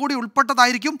അദ്ദേഹവും കൂടി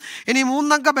ഉൾപ്പെട്ടതായിരിക്കും. ഇനി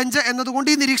 3 അംഗ ബെഞ്ച് എന്നതുകൊണ്ട്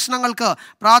ഈ നിരീക്ഷണങ്ങൾക്ക്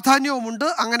പ്രാധാന്യവുമുണ്ട്.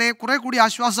 അങ്ങനെ കുറെ കൂടി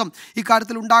ആശ്വാസം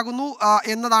ഇക്കാര്യത്തിൽ ഉണ്ടാകുന്നു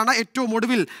എന്നതാണ് ഏറ്റവും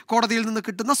ഒടുവിൽ കോടതിയിൽ നിന്ന്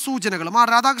കിട്ടുന്ന സൂചനകളും.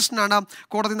 രാധാകൃഷ്ണനാണ്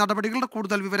കോടതി നടപടികളുടെ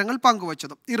കൂടുതൽ വിവരങ്ങൾ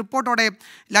പങ്കുവച്ചത്. ഈ റിപ്പോർട്ടോടെ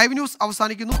ലൈവ് ന്യൂസ്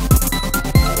അവസാനിക്കുന്നു.